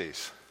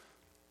emergencies.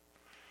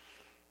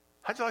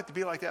 How'd you like to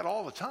be like that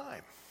all the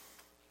time?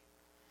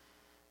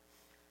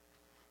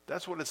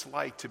 That's what it's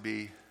like to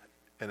be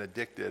an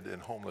addicted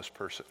and homeless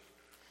person.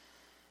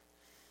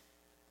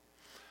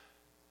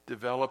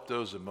 Develop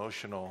those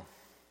emotional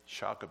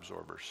shock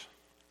absorbers.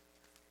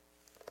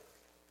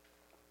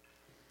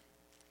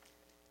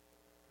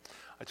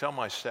 I tell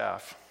my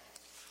staff,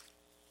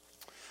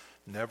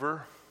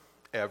 never,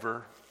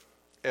 ever,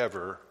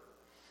 ever,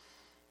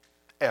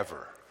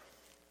 ever,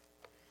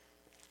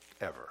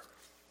 ever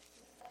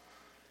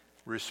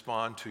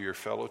respond to your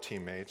fellow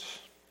teammates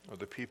or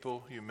the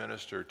people you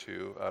minister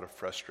to out of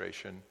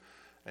frustration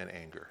and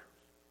anger.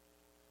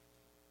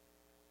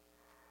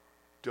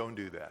 Don't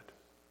do that.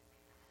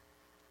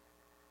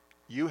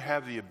 You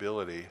have the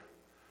ability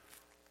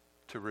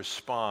to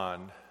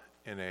respond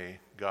in a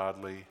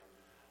godly,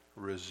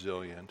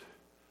 resilient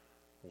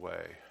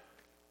way.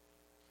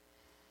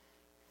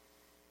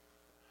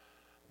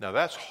 Now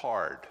that's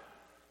hard,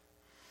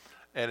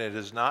 and it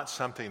is not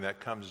something that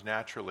comes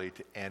naturally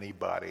to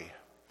anybody.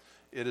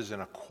 It is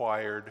an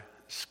acquired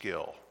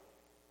skill.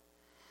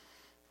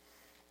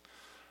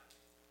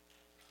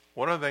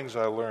 One of the things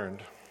I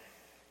learned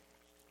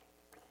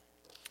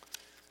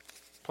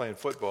playing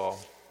football,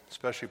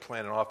 especially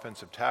playing an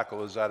offensive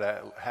tackle, is that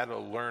I had to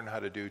learn how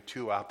to do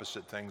two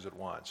opposite things at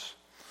once.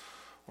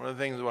 One of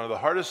the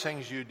hardest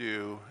things you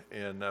do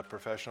in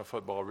professional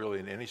football, really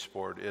in any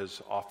sport,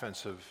 is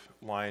offensive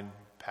line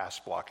pass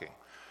blocking,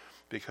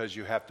 because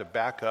you have to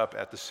back up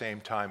at the same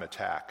time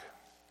attack.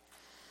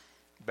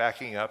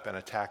 Backing up and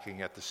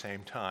attacking at the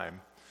same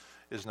time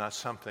is not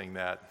something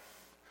that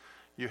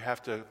you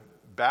have to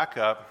back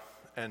up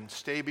and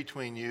stay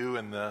between you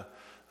and the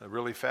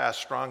really fast,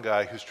 strong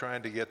guy who's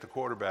trying to get the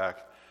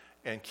quarterback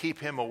and keep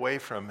him away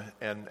from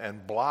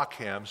and block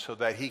him so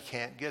that he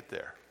can't get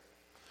there.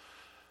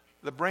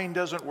 The brain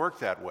doesn't work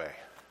that way.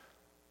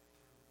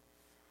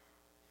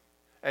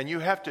 And you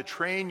have to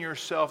train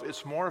yourself.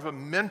 It's more of a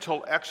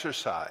mental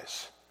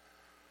exercise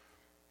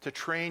to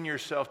train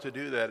yourself to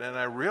do that. And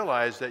I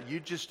realize that you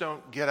just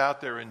don't get out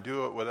there and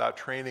do it without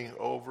training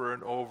over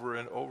and over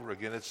and over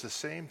again. It's the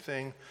same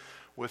thing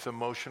with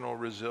emotional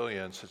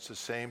resilience. It's the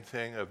same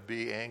thing of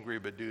be angry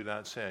but do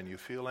not sin. You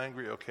feel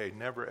angry? Okay,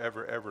 never,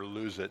 ever, ever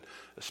lose it,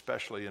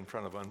 especially in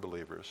front of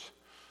unbelievers.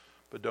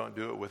 But don't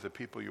do it with the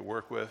people you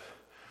work with.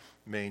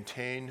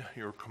 Maintain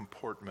your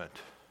comportment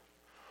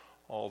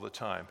all the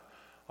time.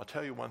 I'll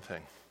tell you one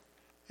thing.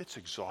 It's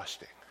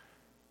exhausting.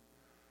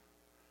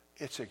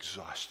 It's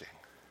exhausting.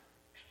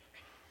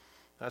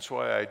 That's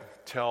why I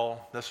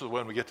tell, this is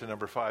when we get to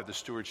number 5, the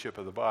stewardship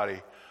of the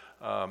body.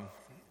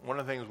 One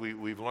of the things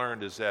we've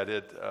learned is that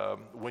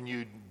when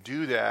you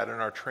do that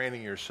and are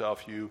training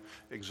yourself, you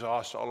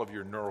exhaust all of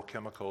your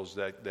neurochemicals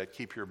that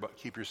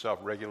keep yourself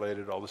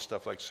regulated, all the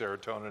stuff like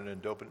serotonin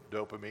and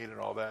dopamine and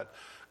all that.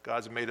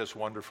 God's made us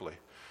wonderfully.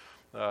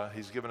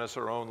 He's given us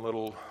our own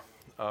little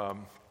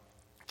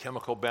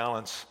chemical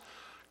balance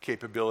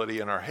capability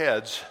in our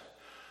heads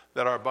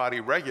that our body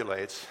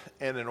regulates.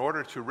 And in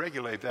order to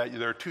regulate that,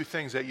 there are two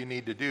things that you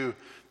need to do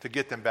to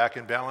get them back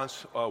in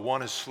balance.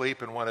 One is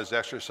sleep and one is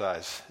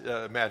exercise.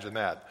 Imagine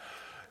that.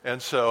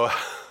 And so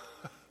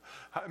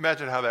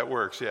imagine how that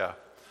works, yeah.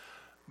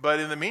 But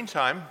in the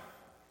meantime,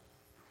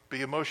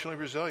 be emotionally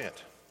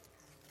resilient.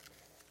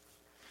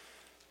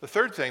 The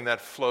third thing that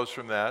flows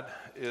from that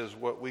is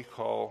what we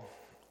call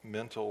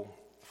mental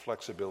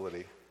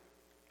flexibility.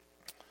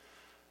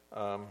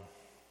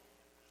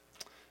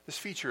 This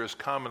feature is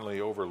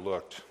commonly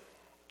overlooked.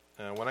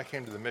 When I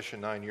came to the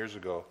mission 9 years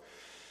ago,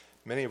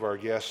 many of our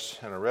guests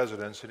and our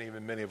residents and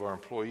even many of our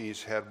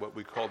employees had what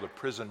we call the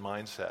prison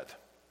mindset.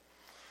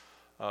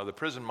 The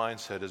prison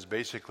mindset is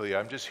basically,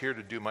 I'm just here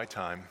to do my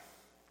time,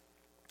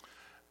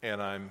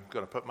 and I'm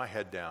going to put my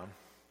head down,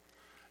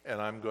 and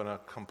I'm going to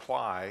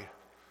comply,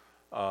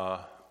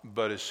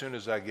 but as soon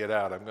as I get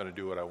out, I'm going to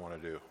do what I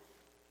want to do.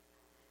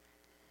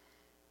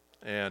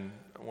 And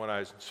when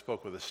I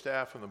spoke with the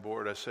staff and the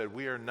board, I said,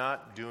 we are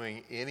not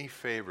doing any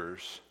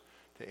favors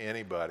to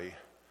anybody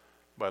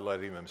by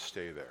letting them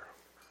stay there.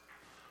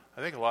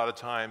 I think a lot of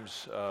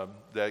times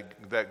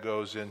that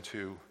goes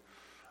into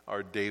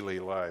our daily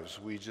lives.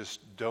 We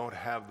just don't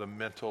have the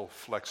mental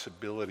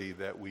flexibility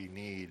that we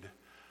need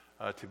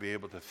to be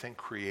able to think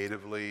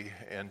creatively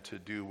and to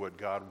do what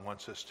God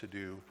wants us to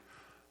do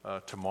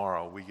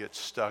tomorrow. We get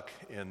stuck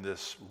in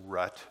this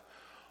rut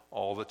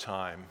all the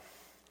time.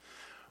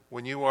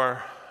 When you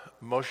are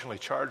emotionally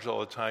charged all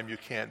the time, you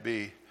can't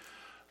be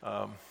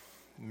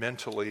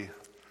mentally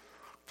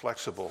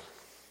flexible.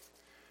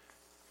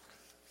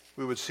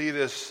 We would see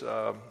this in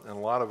a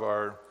lot of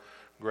our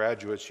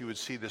graduates. You would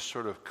see this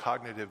sort of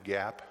cognitive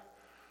gap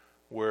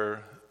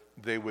where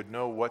they would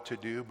know what to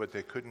do, but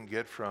they couldn't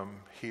get from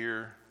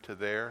here to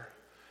there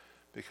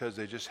because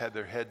they just had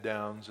their head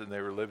downs and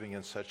they were living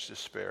in such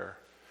despair.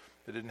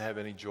 They didn't have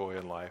any joy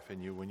in life.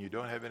 And when you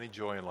don't have any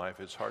joy in life,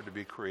 it's hard to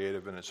be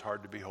creative and it's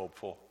hard to be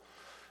hopeful.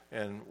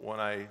 And when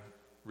I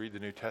read the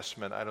New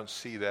Testament, I don't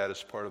see that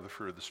as part of the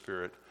fruit of the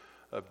Spirit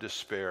of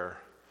despair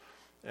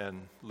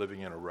and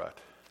living in a rut.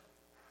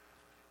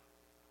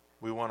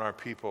 We want our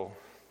people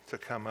to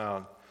come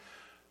out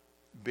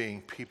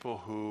being people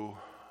who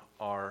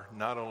are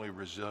not only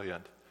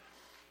resilient,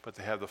 but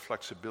they have the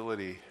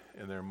flexibility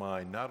in their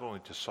mind, not only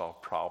to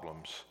solve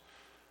problems,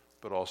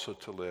 but also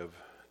to live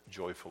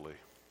joyfully.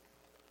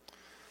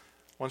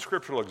 One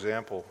scriptural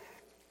example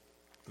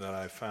that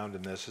I found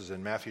in this is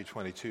in Matthew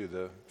 22.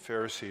 The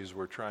Pharisees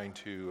were trying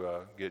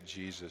to get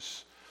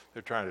Jesus.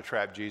 They're trying to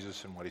trap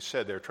Jesus in what he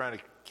said. They're trying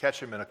to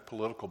catch him in a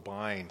political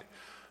bind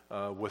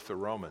with the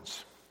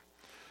Romans.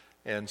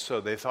 And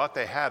so they thought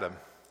they had him.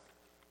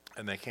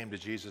 And they came to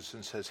Jesus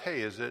and says,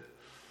 hey, is it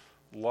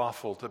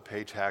lawful to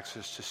pay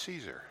taxes to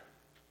Caesar?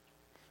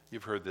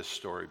 You've heard this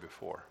story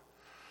before.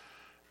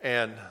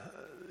 And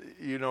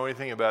you know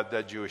anything about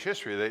that Jewish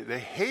history, they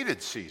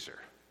hated Caesar.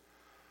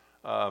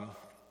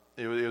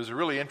 It was a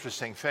really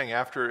interesting thing.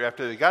 After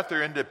they got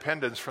their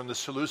independence from the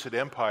Seleucid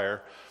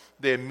Empire,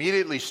 they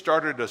immediately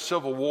started a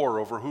civil war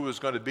over who was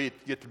going to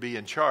get to be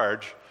in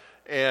charge.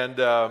 And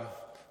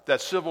that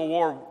civil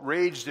war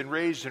raged and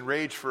raged and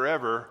raged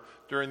forever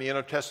during the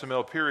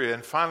intertestamental period.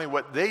 And finally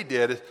what they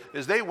did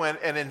is they went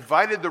and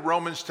invited the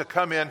Romans to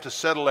come in to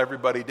settle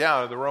everybody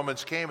down. And the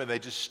Romans came and they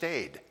just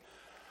stayed.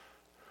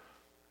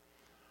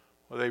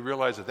 Well, they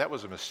realized that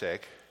was a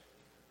mistake.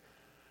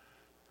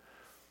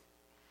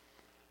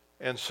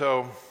 And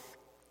so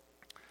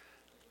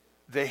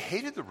they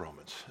hated the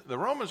Romans. The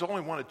Romans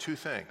only wanted two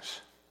things.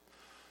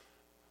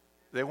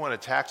 They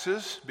wanted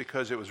taxes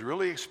because it was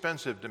really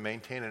expensive to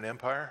maintain an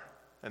empire,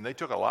 and they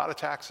took a lot of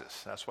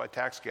taxes. That's why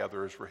tax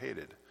gatherers were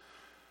hated.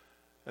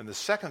 And the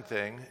second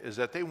thing is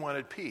that they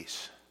wanted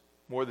peace.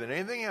 More than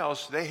anything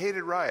else, they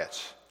hated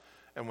riots.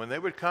 And when they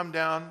would come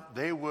down,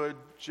 they would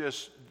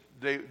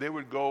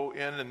go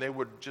in and they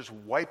would just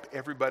wipe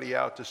everybody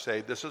out to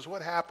say, this is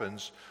what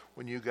happens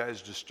when you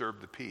guys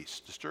disturb the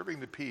peace. Disturbing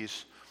the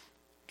peace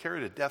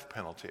carried a death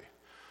penalty.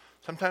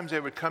 Sometimes they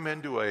would come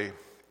into a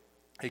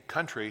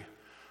country.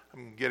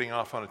 I'm getting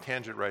off on a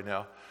tangent right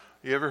now.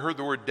 You ever heard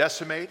the word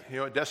decimate? You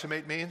know what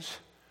decimate means?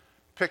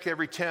 Pick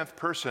every 10th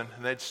person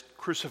and they'd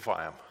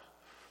crucify them.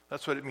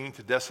 That's what it means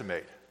to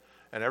decimate.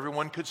 And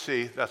everyone could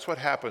see that's what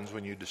happens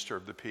when you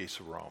disturb the peace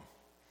of Rome.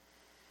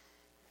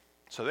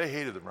 So they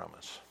hated the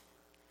Romans.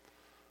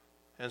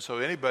 And so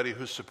anybody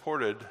who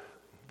supported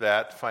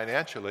that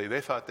financially,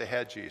 they thought they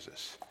had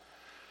Jesus.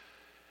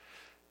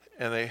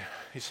 And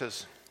he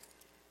says,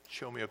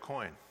 show me a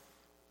coin.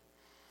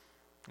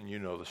 And you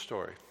know the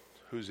story.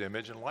 Whose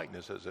image and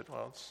likeness is it?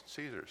 Well, it's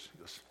Caesar's. He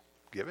goes,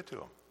 give it to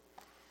him.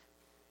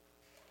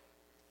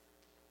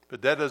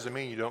 But that doesn't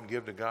mean you don't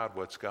give to God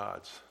what's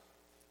God's.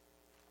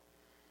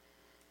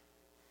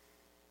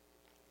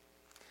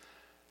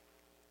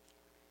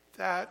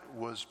 That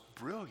was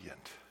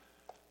brilliant.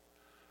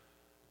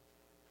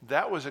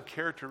 That was a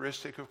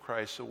characteristic of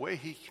Christ, the way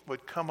he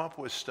would come up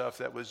with stuff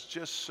that was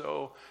just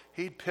so,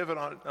 he'd pivot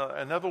on.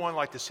 Another one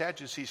like the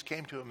Sadducees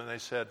came to him and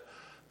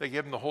they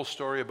gave him the whole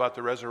story about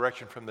the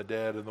resurrection from the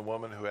dead and the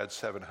woman who had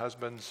 7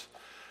 husbands.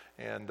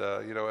 And,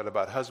 at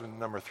about husband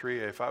number 3,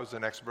 if I was the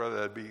next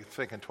brother, I'd be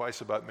thinking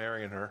twice about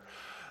marrying her.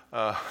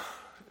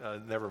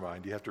 Never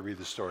mind, you have to read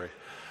the story.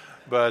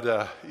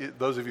 But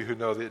those of you who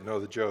know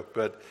the joke.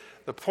 But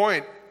the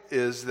point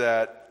is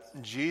that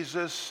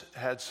Jesus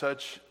had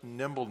such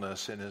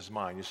nimbleness in his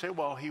mind. You say,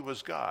 well, he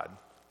was God.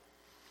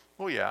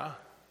 Well, yeah.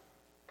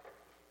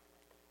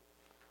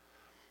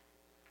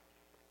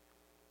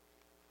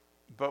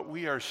 But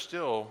we're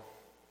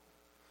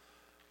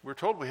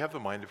told we have the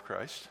mind of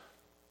Christ.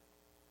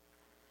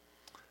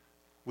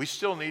 We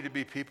still need to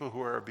be people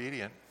who are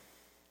obedient.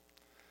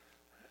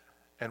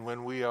 And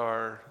when we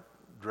are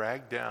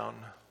dragged down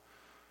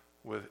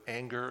with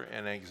anger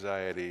and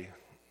anxiety,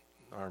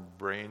 our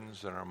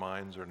brains and our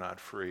minds are not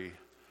free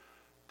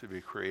to be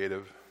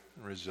creative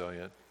and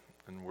resilient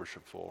and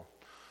worshipful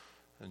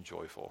and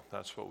joyful.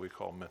 That's what we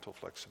call mental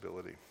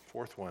flexibility.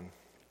 Fourth one.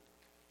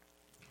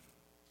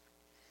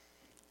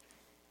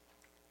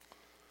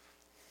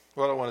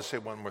 Well, I want to say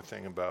one more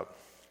thing about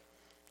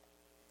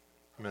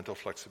mental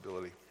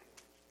flexibility.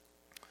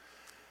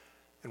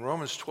 In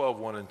Romans 12,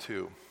 1 and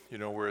 2,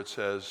 where it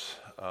says,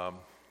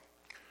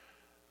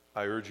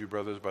 I urge you,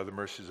 brothers, by the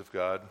mercies of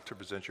God, to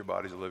present your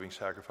bodies a living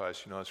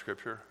sacrifice. You know that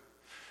scripture?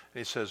 And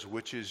he says,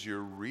 which is your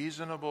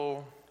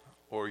reasonable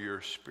or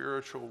your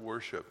spiritual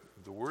worship.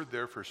 The word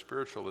there for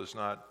spiritual is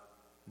not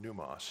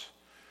pneumos.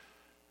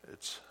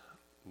 It's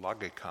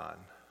logikon,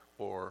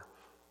 or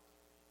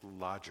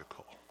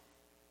logical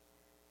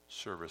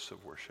service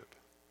of worship.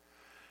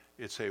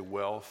 It's a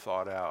well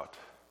thought out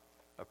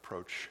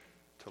approach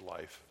to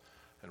life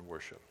and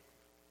worship.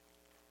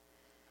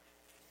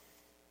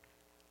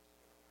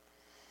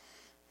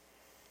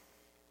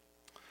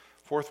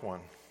 Fourth one,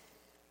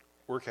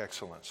 work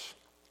excellence.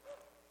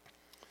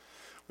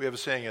 We have a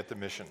saying at the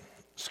mission: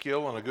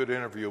 skill and a good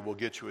interview will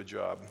get you a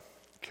job.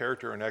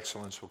 Character and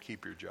excellence will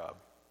keep your job.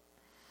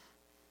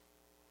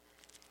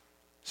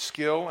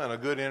 Skill and a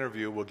good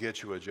interview will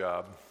get you a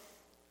job.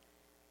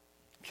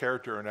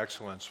 Character and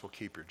excellence will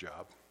keep your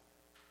job.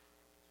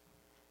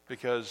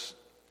 Because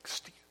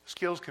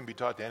skills can be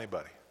taught to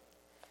anybody.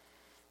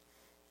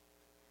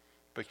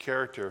 But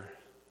character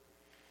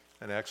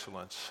and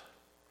excellence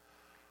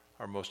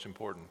are most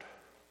important.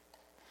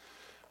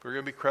 If we're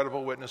going to be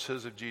credible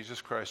witnesses of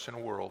Jesus Christ in a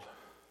world,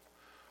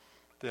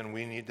 then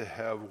we need to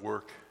have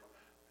work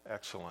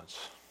excellence.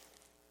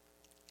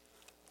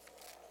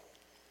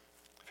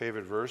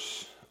 Favorite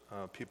verse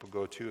people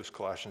go to is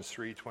Colossians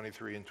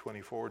 3:23 and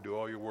 24. Do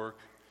all your work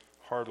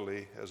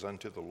heartily as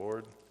unto the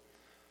Lord.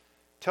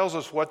 Tells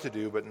us what to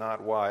do, but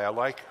not why. I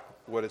like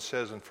what it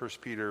says in 1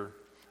 Peter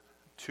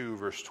 2,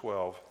 verse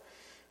 12.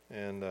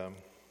 And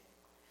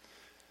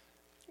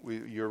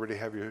you already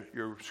have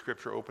your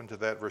scripture open to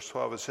that. Verse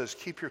 12, it says,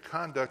 keep your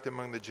conduct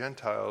among the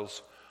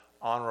Gentiles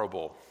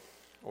honorable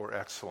or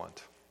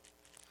excellent,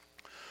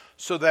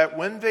 so that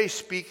when they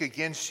speak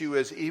against you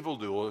as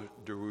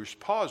evildoers,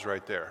 pause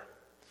right there.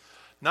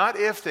 Not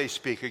if they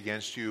speak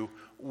against you,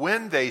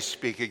 when they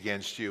speak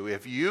against you.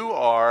 If you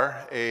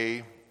are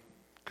a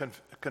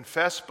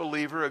confessed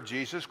believer of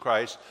Jesus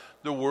Christ,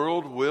 the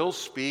world will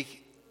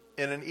speak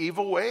in an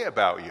evil way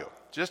about you.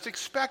 Just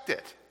expect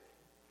it.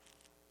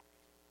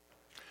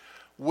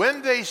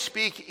 When they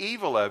speak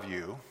evil of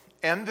you,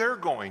 and they're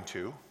going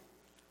to,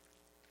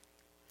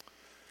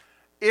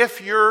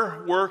 if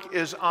your work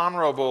is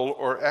honorable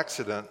or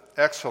excellent,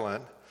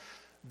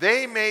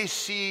 they may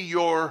see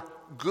your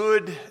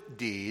good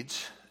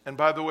deeds. And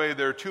by the way,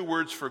 there are two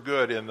words for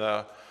good in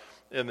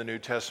the New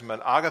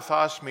Testament.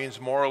 Agathos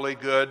means morally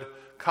good.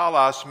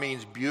 Kalos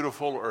means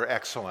beautiful or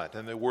excellent.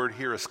 And the word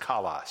here is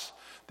kalos.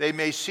 They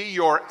may see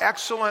your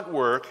excellent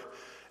work,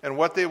 and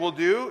what they will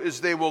do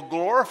is they will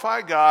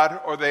glorify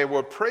God, or they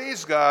will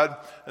praise God.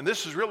 And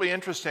this is really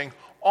interesting.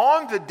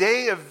 On the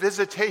day of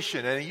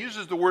visitation, and he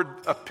uses the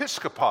word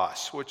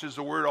episkopos, which is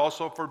the word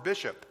also for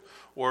bishop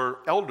or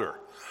elder.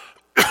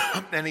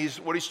 And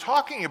what he's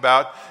talking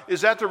about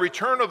is at the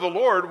return of the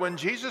Lord, when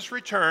Jesus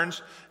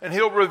returns and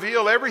he'll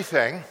reveal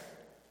everything.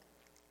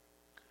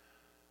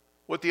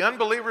 What the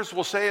unbelievers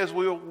will say is,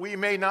 we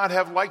may not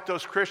have liked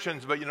those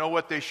Christians, but you know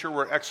what? They sure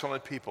were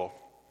excellent people.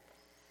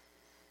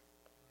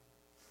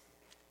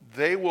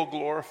 They will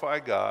glorify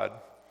God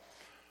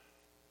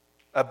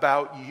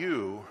about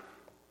you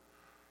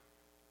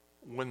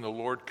when the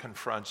Lord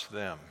confronts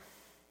them.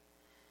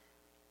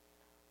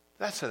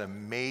 That's an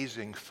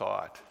amazing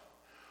thought,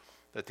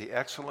 that the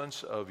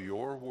excellence of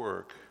your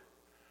work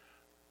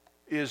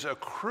is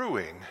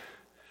accruing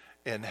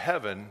in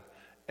heaven,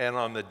 and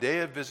on the day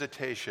of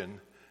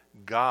visitation,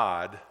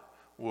 God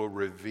will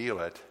reveal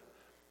it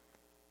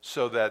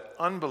so that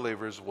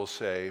unbelievers will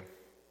say,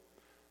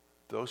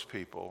 those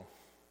people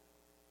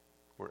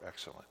were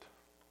excellent.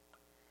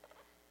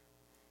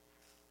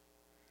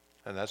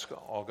 And that's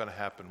all going to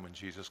happen when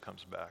Jesus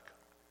comes back.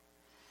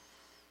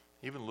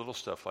 Even little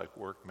stuff like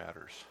work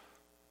matters.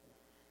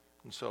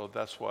 And so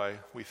that's why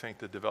we think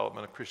the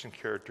development of Christian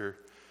character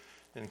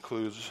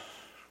includes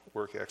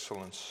work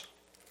excellence.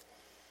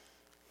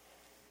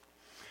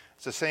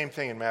 It's the same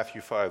thing in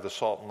Matthew 5, the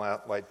salt and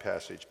light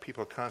passage.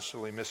 People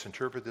constantly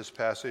misinterpret this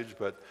passage,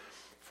 but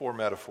 4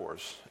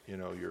 metaphors. You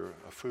know, you're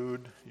a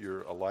food,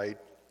 you're a light,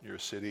 you're a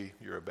city,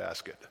 you're a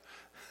basket.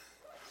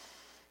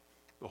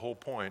 The whole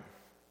point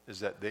is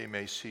that they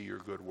may see your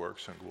good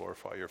works and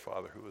glorify your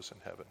Father who is in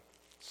heaven.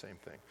 Same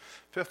thing.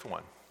 Fifth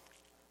one,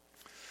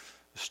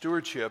 the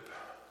stewardship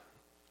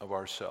of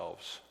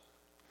ourselves.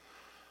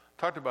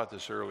 Talked about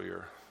this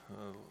earlier.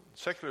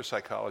 Secular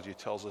psychology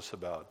tells us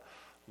about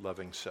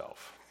loving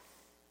self.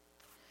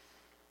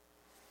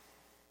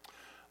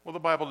 Well, the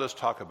Bible does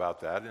talk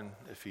about that in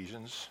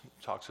Ephesians.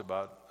 It talks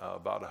about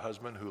a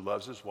husband who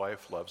loves his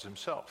wife, loves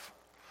himself.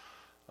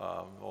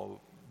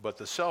 But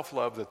the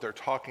self-love that they're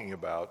talking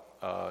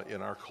about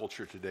in our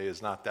culture today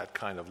is not that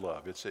kind of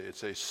love. It's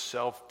a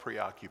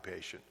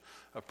self-preoccupation,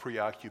 a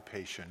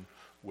preoccupation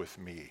with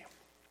me.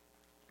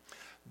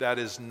 That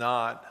is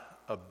not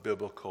a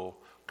biblical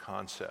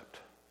concept.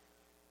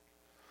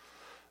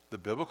 The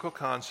biblical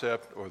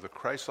concept, or the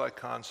Christ-like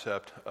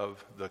concept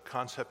of the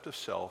concept of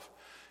self,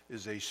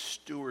 is a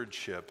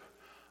stewardship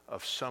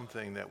of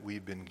something that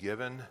we've been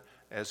given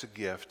as a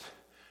gift,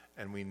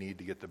 and we need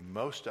to get the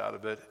most out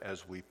of it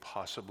as we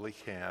possibly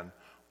can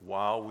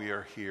while we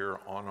are here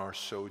on our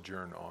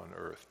sojourn on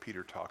earth.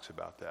 Peter talks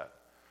about that.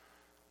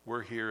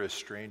 We're here as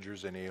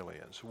strangers and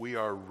aliens. We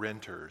are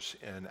renters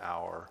in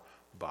our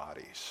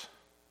bodies.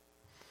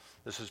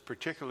 This is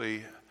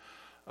particularly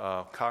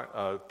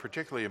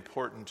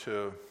important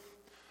to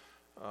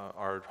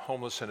our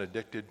homeless and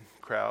addicted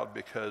crowd,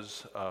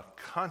 because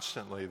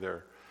constantly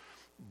they're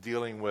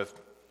dealing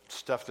with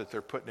stuff that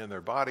they're putting in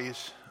their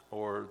bodies,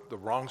 or the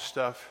wrong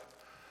stuff,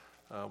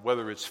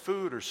 whether it's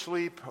food or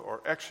sleep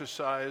or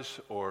exercise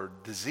or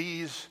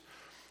disease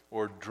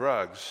or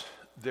drugs.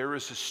 there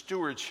is a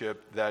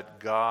stewardship that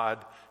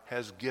God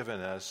has given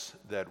us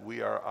that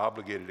we are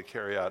obligated to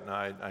carry out. And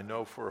I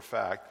know for a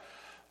fact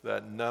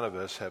that none of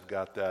us have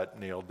got that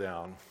nailed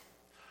down.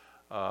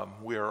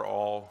 We are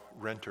all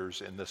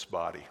renters in this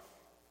body.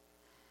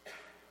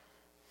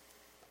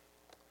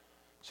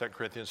 2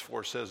 Corinthians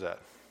 4 says that.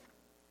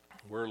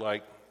 We're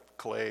like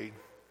clay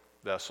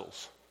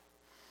vessels.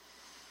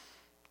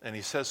 And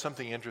he says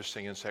something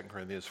interesting in 2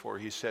 Corinthians 4.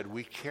 He said,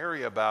 we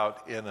carry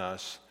about in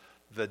us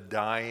the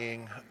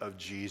dying of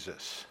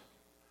Jesus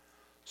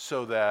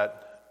so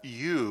that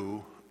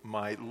you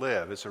might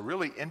live. It's a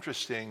really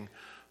interesting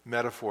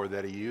metaphor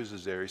that he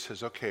uses there. He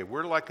says, okay,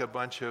 we're like a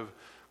bunch of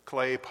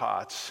clay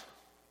pots,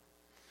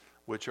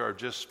 which are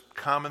just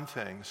common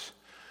things,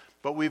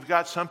 but we've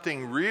got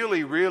something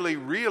really, really,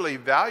 really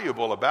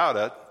valuable about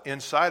it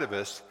inside of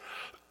us,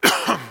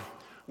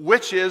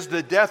 which is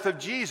the death of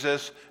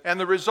Jesus, and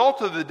the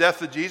result of the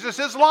death of Jesus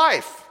is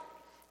life,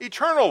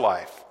 eternal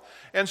life.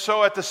 And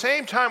so at the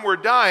same time we're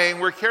dying,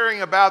 we're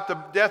carrying about the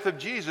death of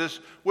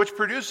Jesus, which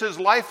produces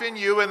life in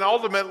you and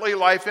ultimately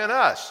life in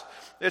us.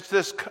 It's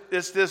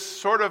this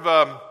sort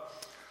of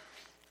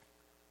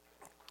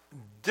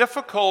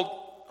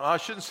difficult, I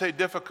shouldn't say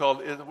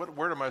difficult, what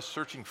word am I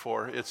searching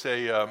for? It's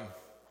a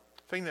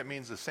thing that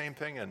means the same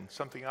thing and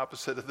something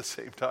opposite at the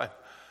same time.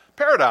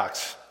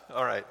 Paradox.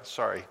 All right,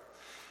 sorry.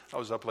 I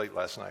was up late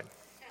last night.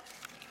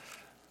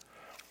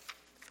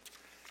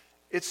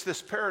 It's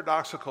this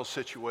paradoxical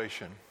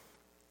situation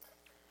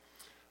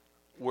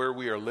where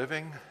we are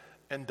living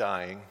and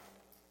dying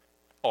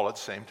all at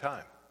the same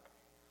time.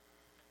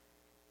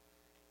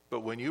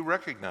 But when you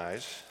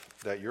recognize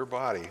that your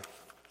body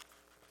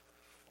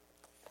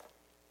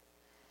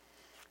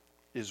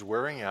is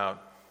wearing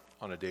out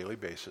on a daily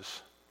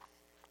basis,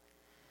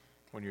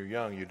 when you're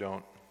young, you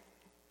don't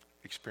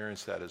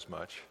experience that as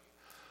much.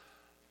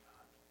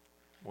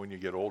 When you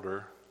get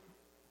older,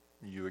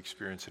 you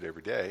experience it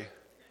every day.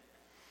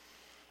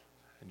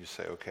 And you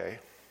say, okay,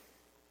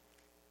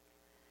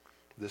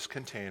 this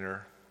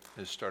container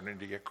is starting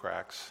to get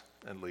cracks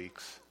and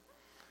leaks,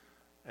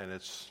 and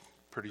it's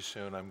pretty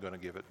soon I'm going to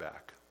give it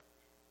back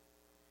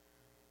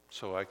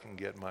so I can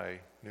get my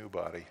new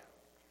body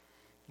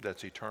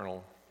that's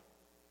eternal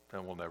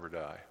and will never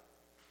die.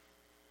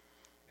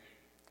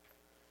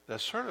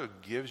 That sort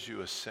of gives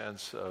you a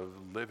sense of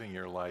living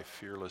your life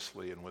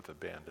fearlessly and with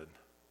abandon.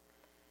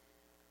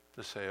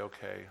 To say,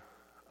 okay,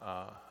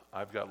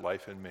 I've got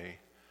life in me,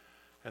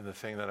 and the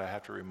thing that I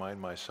have to remind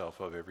myself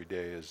of every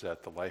day is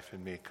that the life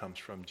in me comes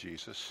from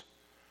Jesus,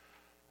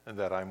 and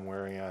that I'm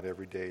wearing out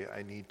every day.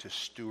 I need to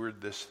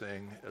steward this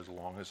thing as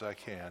long as I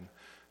can,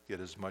 get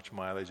as much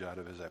mileage out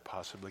of it as I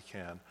possibly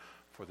can,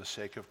 for the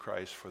sake of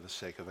Christ, for the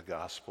sake of the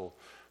gospel,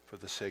 for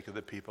the sake of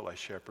the people I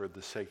shepherd,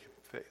 the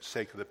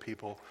sake of the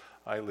people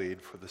I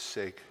lead, for the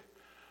sake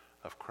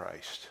of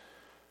Christ.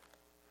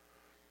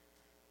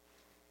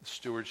 The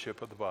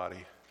stewardship of the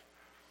body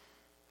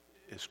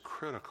is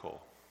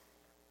critical.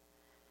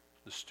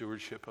 The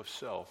stewardship of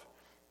self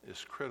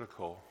is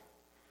critical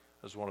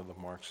as one of the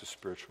marks of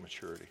spiritual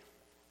maturity.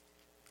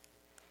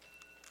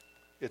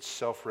 It's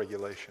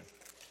self-regulation.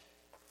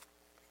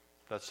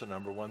 That's the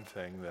number one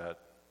thing that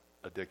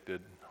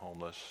addicted,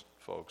 homeless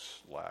folks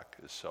lack,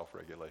 is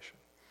self-regulation.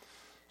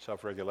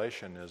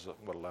 Self-regulation is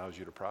what allows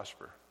you to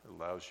prosper. It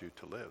allows you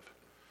to live.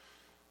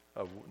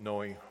 Of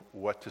knowing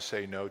what to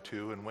say no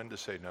to and when to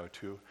say no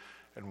to,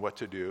 and what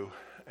to do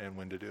and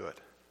when to do it.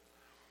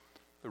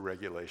 The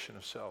regulation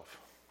of self.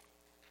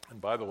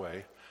 And by the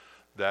way,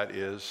 that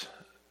is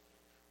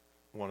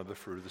one of the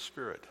fruit of the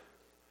Spirit.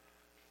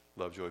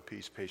 Love, joy,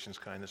 peace, patience,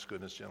 kindness,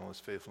 goodness, gentleness,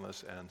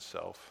 faithfulness, and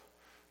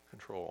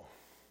self-control.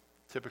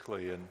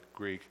 Typically in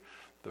Greek,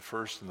 the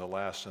first and the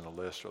last in the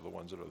list are the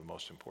ones that are the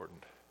most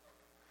important.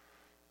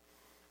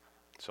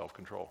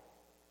 Self-control.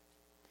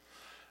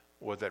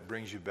 What that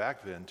brings you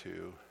back then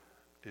to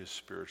is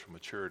spiritual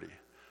maturity.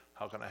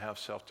 How can I have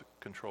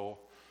self-control?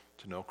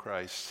 To know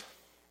Christ,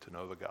 to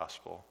know the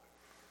gospel,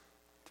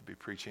 to be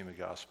preaching the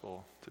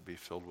gospel, to be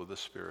filled with the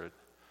Spirit.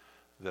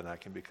 Then I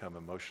can become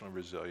emotionally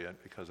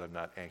resilient because I'm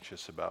not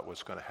anxious about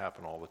what's going to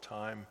happen all the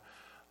time.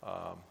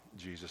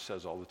 Jesus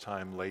says all the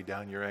time, lay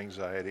down your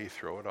anxiety,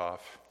 throw it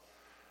off.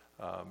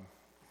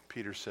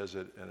 Peter says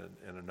it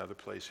in another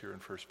place here in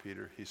 1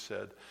 Peter. He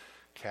said,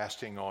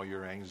 casting all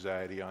your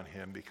anxiety on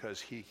him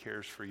because he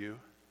cares for you.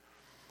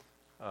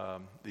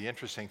 The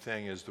interesting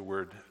thing is the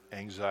word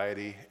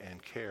anxiety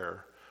and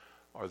care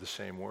are the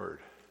same word.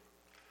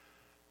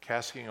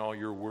 Casting all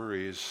your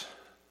worries,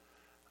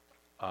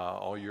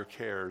 all your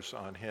cares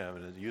on him.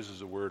 And it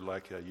uses a word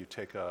like you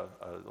take a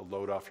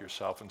load off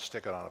yourself and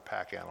stick it on a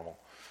pack animal.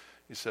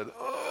 He said,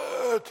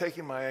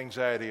 taking my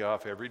anxiety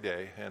off every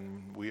day,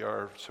 and we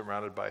are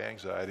surrounded by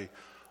anxiety,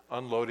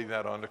 unloading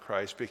that onto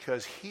Christ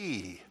because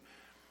he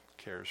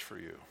cares for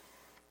you.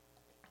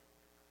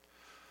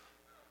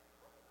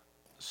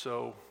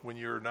 So when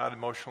you're not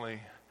emotionally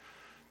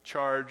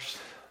charged,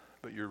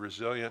 but you're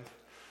resilient,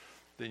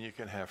 then you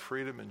can have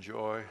freedom and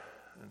joy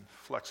and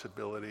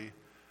flexibility,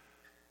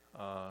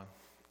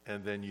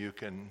 and then you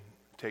can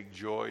take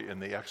joy in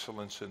the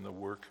excellence in the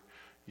work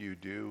you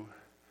do,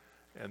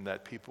 and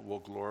that people will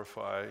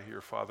glorify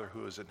your Father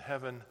who is in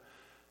heaven,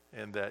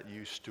 and that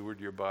you steward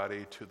your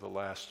body to the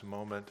last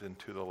moment and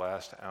to the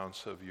last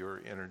ounce of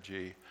your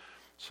energy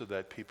so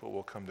that people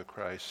will come to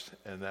Christ,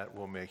 and that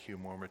will make you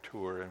more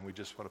mature. And we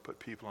just want to put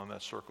people on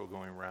that circle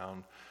going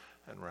round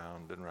and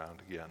round and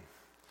round again.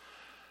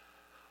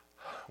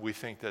 We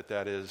think that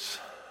that is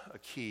a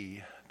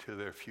key to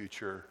their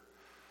future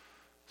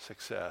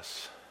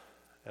success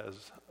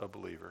as a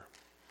believer.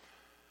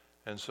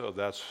 And so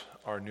that's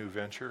our new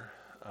venture.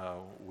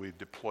 We've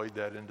deployed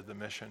that into the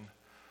mission.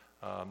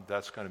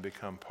 That's going to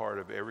become part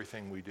of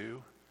everything we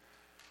do.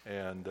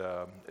 And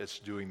it's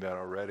doing that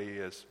already.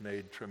 It's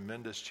made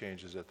tremendous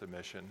changes at the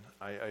mission.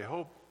 I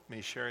hope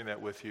me sharing that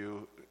with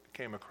you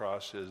came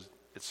across as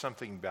it's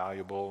something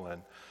valuable,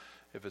 and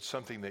if it's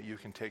something that you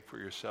can take for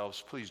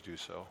yourselves, please do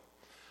so.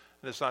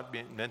 And it's not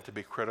meant to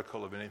be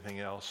critical of anything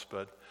else,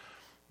 but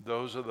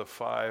those are the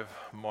 5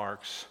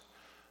 marks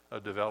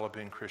of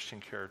developing Christian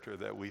character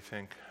that we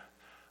think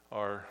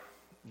are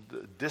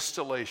the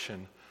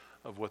distillation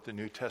of what the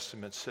New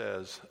Testament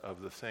says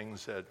of the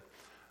things that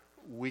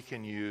we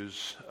can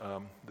use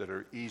that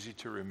are easy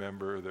to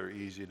remember, they're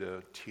easy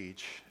to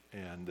teach,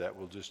 and that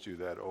we'll just do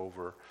that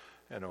over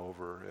and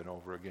over and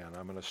over again.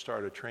 I'm going to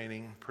start a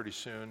training pretty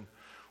soon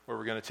where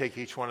we're going to take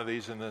each one of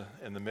these in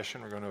the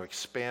mission. We're going to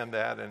expand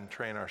that and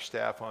train our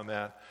staff on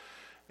that,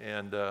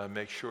 and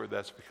make sure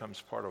that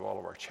becomes part of all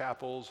of our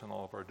chapels and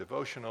all of our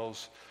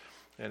devotionals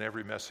and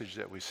every message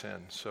that we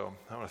send. So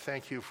I want to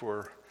thank you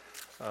for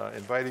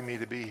inviting me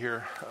to be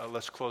here.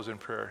 Let's close in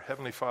prayer.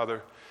 Heavenly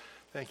Father,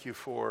 thank you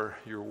for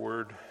your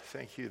word.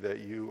 Thank you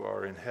that you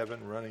are in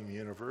heaven running the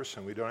universe,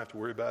 and we don't have to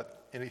worry about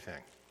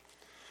anything.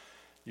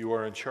 You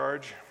are in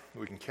charge.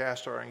 We can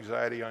cast our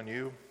anxiety on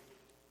you.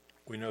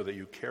 We know that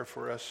you care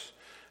for us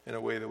in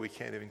a way that we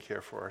can't even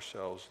care for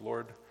ourselves.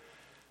 Lord,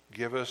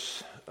 give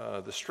us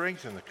the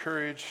strength and the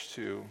courage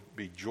to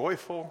be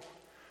joyful,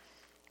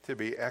 to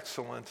be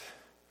excellent,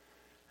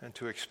 and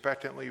to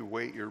expectantly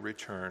wait your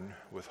return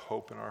with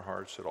hope in our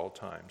hearts at all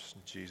times.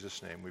 In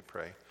Jesus' name we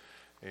pray.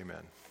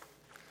 Amen.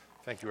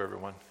 Thank you,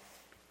 everyone.